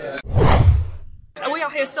 We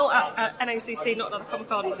are here still at NACC, Not Another Comic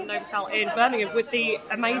Con, Novotel in Birmingham, with the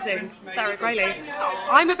amazing Sarah Grayley.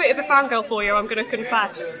 I'm a bit of a fangirl for you, I'm going to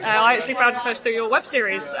confess. I actually found you first through your web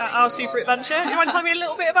series, Our Super Adventure. You want to tell me a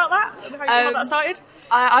little bit about that and how you got that started?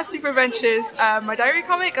 Our Super Adventure is my diary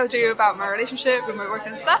comic. I'll do about my relationship with my work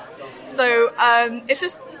and stuff. So it's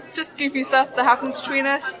just goofy stuff that happens between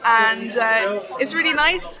us, and it's really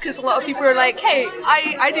nice because a lot of people are like, "Hey,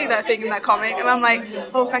 I do that thing in that comic," and I'm like,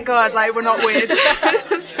 "Oh, thank God, like we're not weird."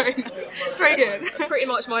 It's very good. That's pretty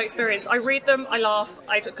much my experience. I read them, I laugh,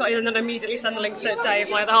 and then immediately send the link to Dave,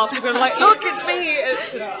 my other half, to be like, "Look, it's me!"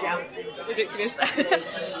 Ridiculous. I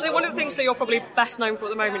think one of the things that you're probably best known for at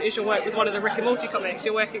the moment is your work with one of the Rick and Morty comics.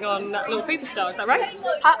 You're working on Little Superstar, is that right?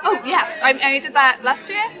 Oh yes, I did that last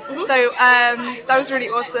year. Mm-hmm. So that was really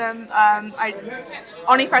awesome.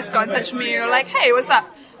 Oni Press got in touch with me and were like, "Hey, what's up?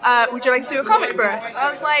 Would you like to do a comic for us?" I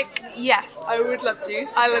was like, "Yes, I would love to.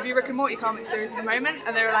 I love your Rick and Morty comic series at the moment."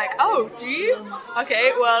 And they were like, "Oh, do you?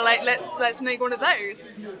 Okay, well, like let's make one of those."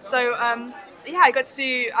 So I got to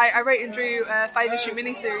do. I wrote and drew a 5-issue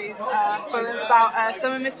miniseries for them about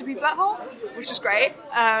Summer Mr. P. Butthole, which was great,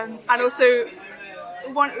 and also. It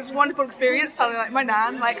was a wonderful experience telling like my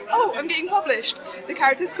nan, like, "Oh, I'm getting published. The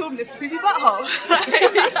character's called Mr. Poopy Butthole."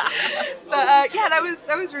 But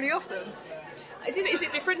that was really awesome. Is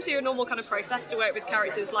it different to your normal kind of process to work with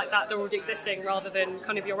characters like that already existing, rather than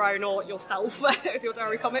kind of your own or yourself with your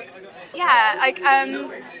diary comics? Yeah, like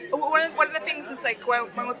one of the things is like when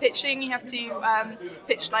we're pitching, you have to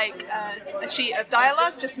pitch like a sheet of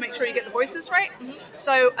dialogue just to make sure you get the voices right. Mm-hmm.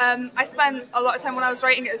 So I spent a lot of time when I was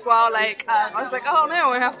writing it as well. Like I was like, "Oh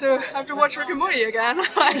no, I have to watch Rick and Morty again."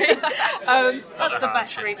 That's the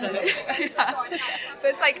best research. Yeah. But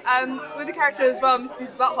it's like with the character as well, Mr.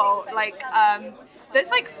 Poopy Butthole, like. There's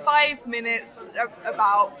like 5 minutes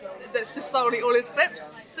about that's just solely all his clips.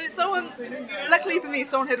 So luckily for me,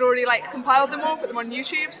 someone had already like compiled them all, put them on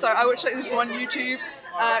YouTube. So I watched like this one YouTube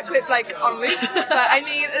clip like on loop. But I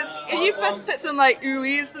mean, if you put some like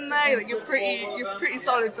oohies in there, like you're pretty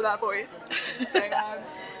solid for that voice. So,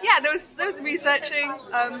 there was researching.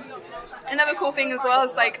 Another cool thing as well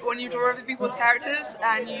is like when you draw other people's characters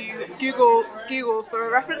and you Google for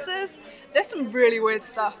references. There's some really weird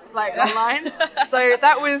stuff like online, so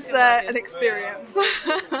that was an experience.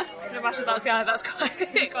 I can imagine that's quite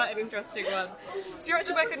an interesting one. So you're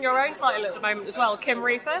actually working on your own title at the moment as well, Kim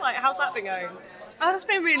Reaper. Like, how's that been going? Oh, that's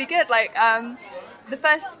been really good. Like, the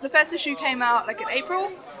first issue came out like in April,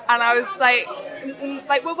 and I was like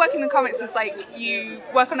we're working in comics. It's like you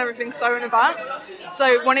work on everything so in advance.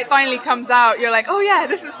 So when it finally comes out, you're like, "Oh yeah,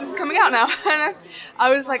 this is coming out now." And I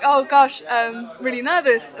was like, "Oh gosh, really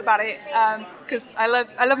nervous about it because I love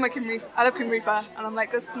Kim Reaper, and I'm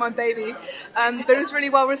like, that's my baby." But it was really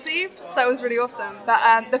well received, so it was really awesome.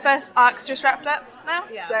 But the first arc's just wrapped up now,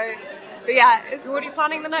 so. But yeah, it's already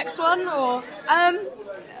planning the next one, or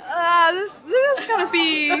this is gonna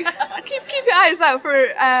be. Keep your eyes out for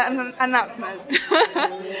an announcement.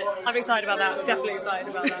 I'm excited about that. Definitely excited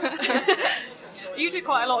about that. You do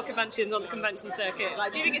quite a lot of conventions on the convention circuit.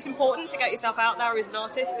 Like, do you think it's important to get yourself out there as an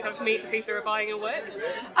artist to kind of meet the people who are buying your work?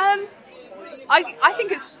 I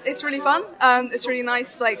think it's really fun. It's really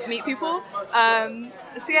nice to like meet people.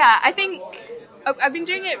 So yeah, I think. I've been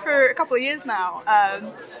doing it for a couple of years now.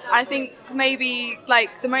 I think maybe like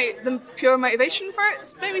the pure motivation for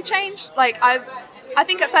it's maybe changed. Like I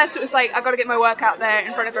think at first it was like, I've got to get my work out there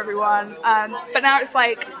in front of everyone. But now it's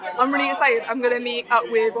like, I'm really excited. I'm going to meet up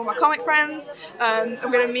with all my comic friends.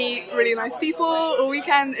 I'm going to meet really nice people all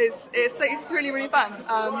weekend. It's really, really fun.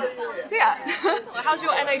 So yeah. Well, how's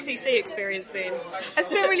your NACC experience been? It's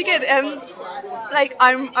been really good. Like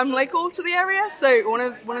I'm local to the area, so one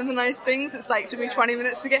of the nice things, it's like, took me 20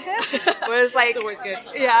 minutes to get here. Whereas like, it's always good.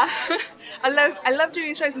 Yeah. I love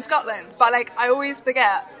doing shows in Scotland, but like I always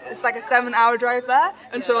forget it's like a 7-hour drive there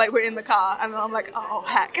until like we're in the car, and then I'm like, oh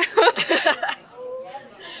heck.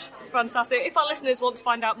 It's fantastic. If our listeners want to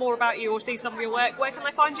find out more about you or see some of your work, where can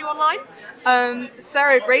they find you online?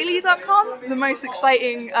 SarahGrayleigh.com, the most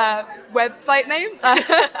exciting website name.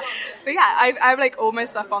 But yeah, I have like all my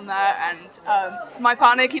stuff on there, and my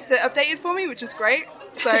partner keeps it updated for me, which is great.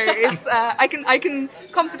 So it's I can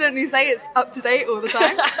confidently say it's up to date all the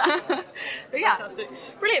time. But yeah, fantastic,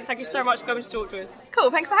 brilliant. Thank you so much for coming to talk to us.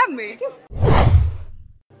 Cool, thanks for having me.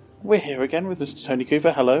 We're here again with Mr. Tony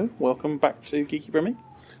Cooper. Hello, welcome back to Geeky Brummy.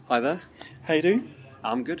 Hi there. How you doing?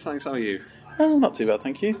 I'm good, thanks. How are you? Oh, not too bad,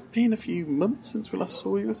 thank you. Been a few months since we last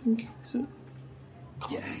saw you, I think. Was it?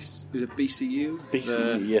 Yes. The BCU?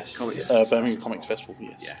 BCU, yes. Comics Birmingham Comics Festival,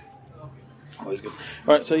 yes. Yeah. Always good.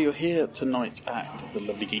 Right, so you're here tonight at the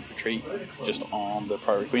lovely Geek Retreat, just on the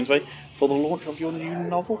Priory Queensway, for the launch of your new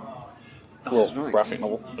novel. That's right. Graphic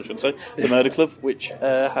novel, I should say. The Murder Club, which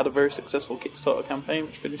had a very successful Kickstarter campaign,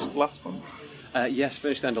 which finished last month. Yes,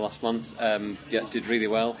 finished the end of last month. Did really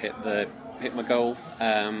well, hit my goal,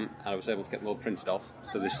 and I was able to get them all printed off.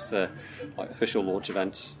 So this is a official launch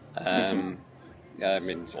event.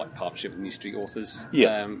 It's like partnership with New Street Authors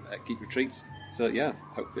at Geek Retreat. So yeah,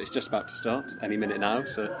 hopefully it's just about to start any minute now.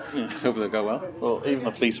 So hopefully it'll go well. Well, even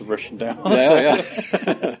the police are rushing down.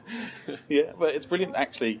 Yeah. Yeah, but it's brilliant.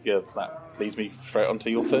 Actually, that leads me straight onto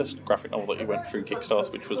your first graphic novel that you went through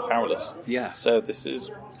Kickstarter, which was Powerless. Yeah. So this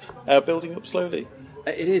is building up slowly.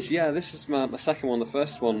 It is. Yeah. This is my second one. The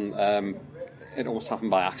first one. It almost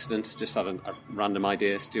happened by accident. Just had a random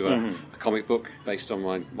idea to do a comic book based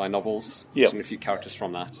on my novels, using a few characters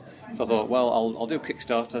from that. So I thought, well, I'll do a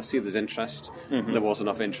Kickstarter, see if there's interest. There was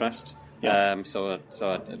enough interest, so I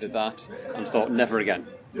did that, and thought, never again.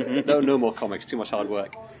 No more comics, too much hard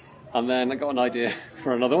work. And then I got an idea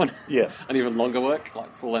for another one, an even longer work,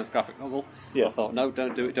 like full-length graphic novel. I thought, no,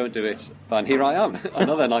 don't do it. And here I am,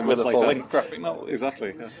 another 9 months with a later. full-length graphic novel.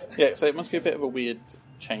 Exactly. Yeah, so it must be a bit of a weird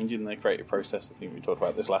change in the creative process. I think we talked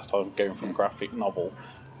about this last time, going from graphic novel,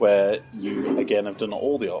 where you again have done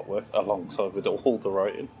all the artwork alongside with all the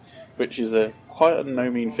writing, which is quite a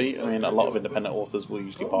no mean feat. I mean, a lot of independent authors will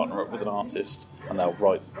usually partner up with an artist and they'll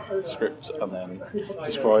write the script and then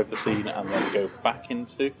describe the scene and then go back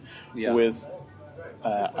into with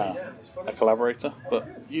a collaborator, but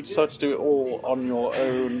you decide to do it all on your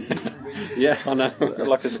own. Yeah, I know.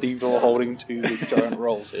 Like a Steve Dorr holding two big giant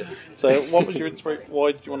roles here. So what was your inspiration?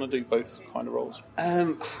 Why did you want to do both kind of roles?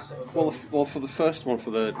 Well, for the first one,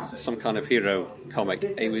 for some kind of hero comic,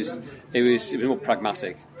 it was more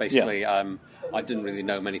pragmatic. Basically, I didn't really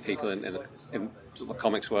know many people in sort of the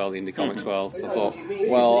comics world, the indie comics world. So I thought,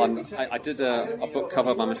 well, I did a book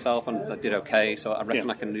cover by myself and I did okay. So I reckon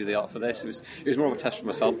I can do the art for this. It was more of a test for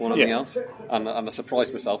myself more than anything else, and I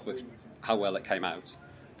surprised myself with how well it came out.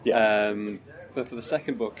 But for the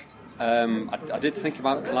second book, I did think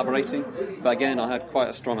about collaborating, but again, I had quite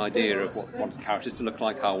a strong idea of what I wanted the characters to look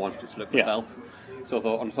like, how I wanted it to look myself. So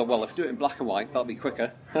I thought, well, if I do it in black and white, that'll be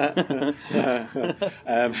quicker. And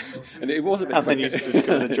it was a bit quicker. And then you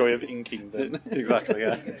discover the joy of inking then. Exactly,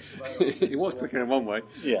 yeah. It was quicker in one way.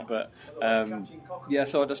 Yeah. But,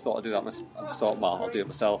 so I just thought I'd do that. I just thought, well, I'll do it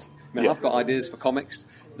myself. I mean, I've got ideas for comics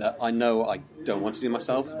that I know I don't want to do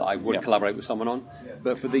myself, that I would collaborate with someone on.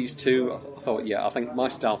 But for these two, I thought, I think my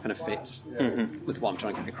style kind of fits with what I'm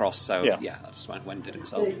trying to get across. So, I just went and did it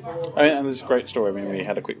myself. I mean, and there's a great story. I mean, we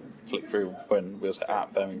had a quick flick through when we was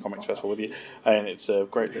at Birmingham Comics Festival with you, and it's a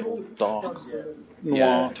great little dark,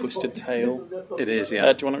 noir, twisted tale. It is,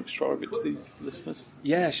 yeah. Do you want to describe it to the listeners?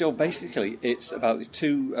 Yeah, sure. Basically, it's about the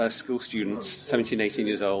two school students, 17, 18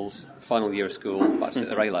 years old, final year of school, about to sit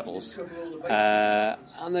their A-levels,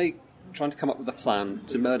 and they trying to come up with a plan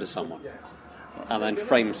to murder someone and then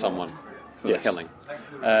frame someone for the killing.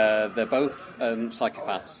 They're both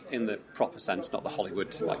psychopaths in the proper sense, not the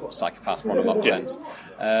Hollywood psychopath run 'em up sense.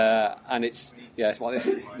 And it's like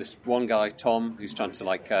this one guy, Tom, who's trying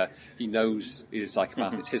to he knows he's a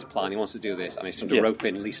psychopath. It's his plan. He wants to do this, and he's trying to rope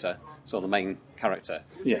in Lisa, so the main character,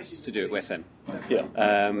 to do it with him.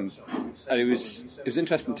 And it was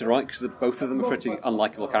interesting to write because both of them are pretty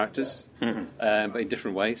unlikable characters, but in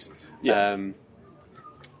different ways.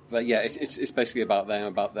 But yeah, it's basically about them,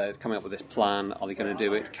 about their coming up with this plan. Are they going to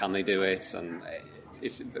do it? Can they do it? And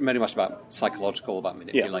it's very much about psychological, about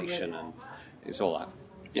manipulation, and it's all that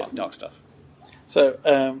dark stuff. So,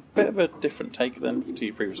 bit of a different take then to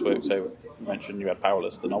your previous work. So, you mentioned you had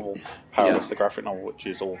Powerless, the novel, Powerless, the graphic novel, which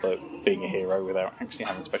is all about being a hero without actually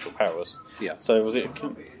having special powers. Yeah. So, was it a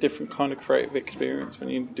different kind of creative experience when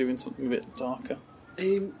you're doing something a bit darker?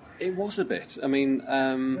 It was a bit. I mean,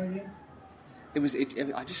 it was.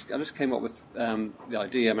 I just came up with the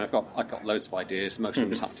idea. I mean, I've got loads of ideas. Most of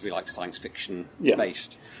them happen to be like science fiction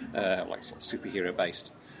based, like sort of superhero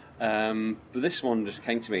based. But this one just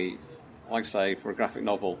came to me, like I say, for a graphic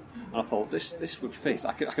novel, and I thought this would fit.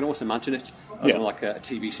 I can almost imagine it as like a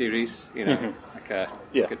TV series, you know, like a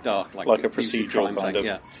dark, like a procedural kind of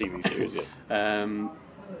TV series.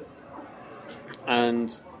 And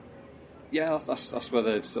that's where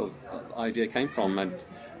the sort of idea came from, and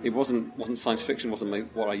it wasn't science fiction,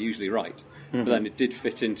 wasn't what I usually write, but then it did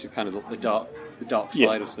fit into kind of the dark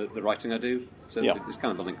side of the writing I do. So there's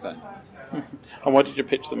kind of a link there. And why did you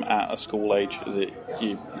pitch them at a school age? Is it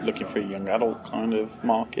you looking for a young adult kind of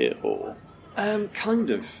market, or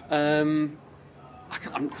kind of? I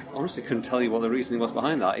honestly couldn't tell you what the reasoning was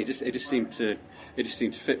behind that. It just seemed to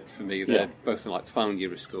fit for me. They're both in like the final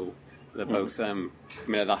year of school. They're both, I mean,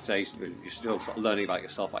 at that age, you're still sort of learning about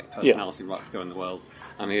yourself, like your personality, right to go in the world.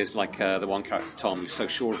 And here's like the one character, Tom, who's so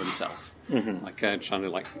sure of himself, like trying to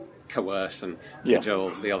like coerce and cajole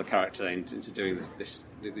the other character into doing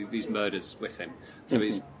these murders with him. So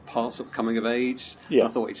it's parts of coming of age. I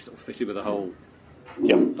thought it sort of fitted with the whole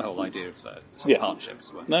idea of sort of partnership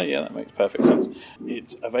as well. No, that makes perfect sense.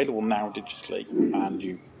 It's available now digitally, and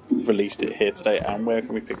you released it here today. And where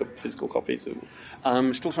can we pick up physical copies?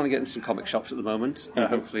 I'm still trying to get into some comic shops at the moment.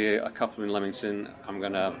 Hopefully a couple in Leamington. I'm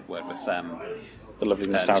going to work with the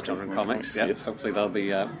lovely Nostalgia Comics. Yes. Hopefully they'll be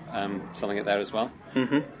selling it there as well.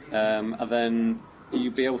 And then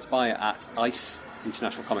you'll be able to buy it at ICE,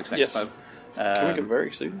 International Comics Expo. Coming up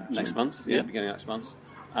very soon. Next month, beginning of next month.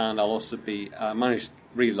 And I'll also be managed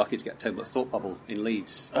really lucky to get a table at Thought Bubble in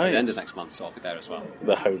Leeds at the end of next month, so I'll be there as well.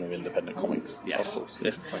 The home of independent comics, yes. Of course.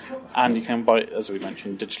 Yes. And you can buy it, as we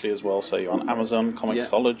mentioned, digitally as well, so you're on Amazon,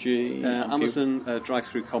 Comixology... Amazon,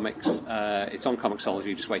 Drive-Thru Comics, it's on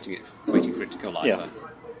Comixology, just waiting for it to go live.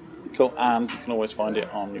 Cool, and you can always find it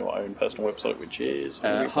on your own personal website, which is...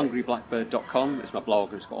 hungryblackbird.com. It's my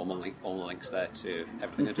blog, and it's got all the links there to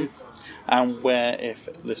everything I do. And where, if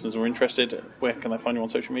listeners are interested, where can they find you on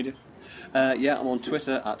social media? I'm on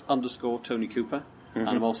Twitter at _Tony Cooper, and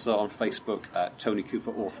I'm also on Facebook at Tony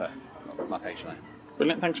Cooper Author. I've got my page there.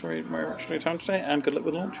 Brilliant, thanks very much for your time today, and good luck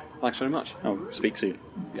with the launch. Thanks very much. Speak soon.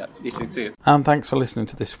 Yeah, you too. See you. And thanks for listening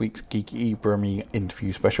to this week's Geeky Brummy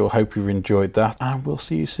interview special. Hope you've enjoyed that, and we'll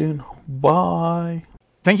see you soon. Bye.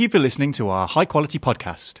 Thank you for listening to our high-quality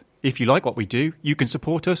podcast. If you like what we do, you can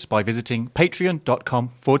support us by visiting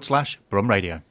patreon.com/Brum Radio.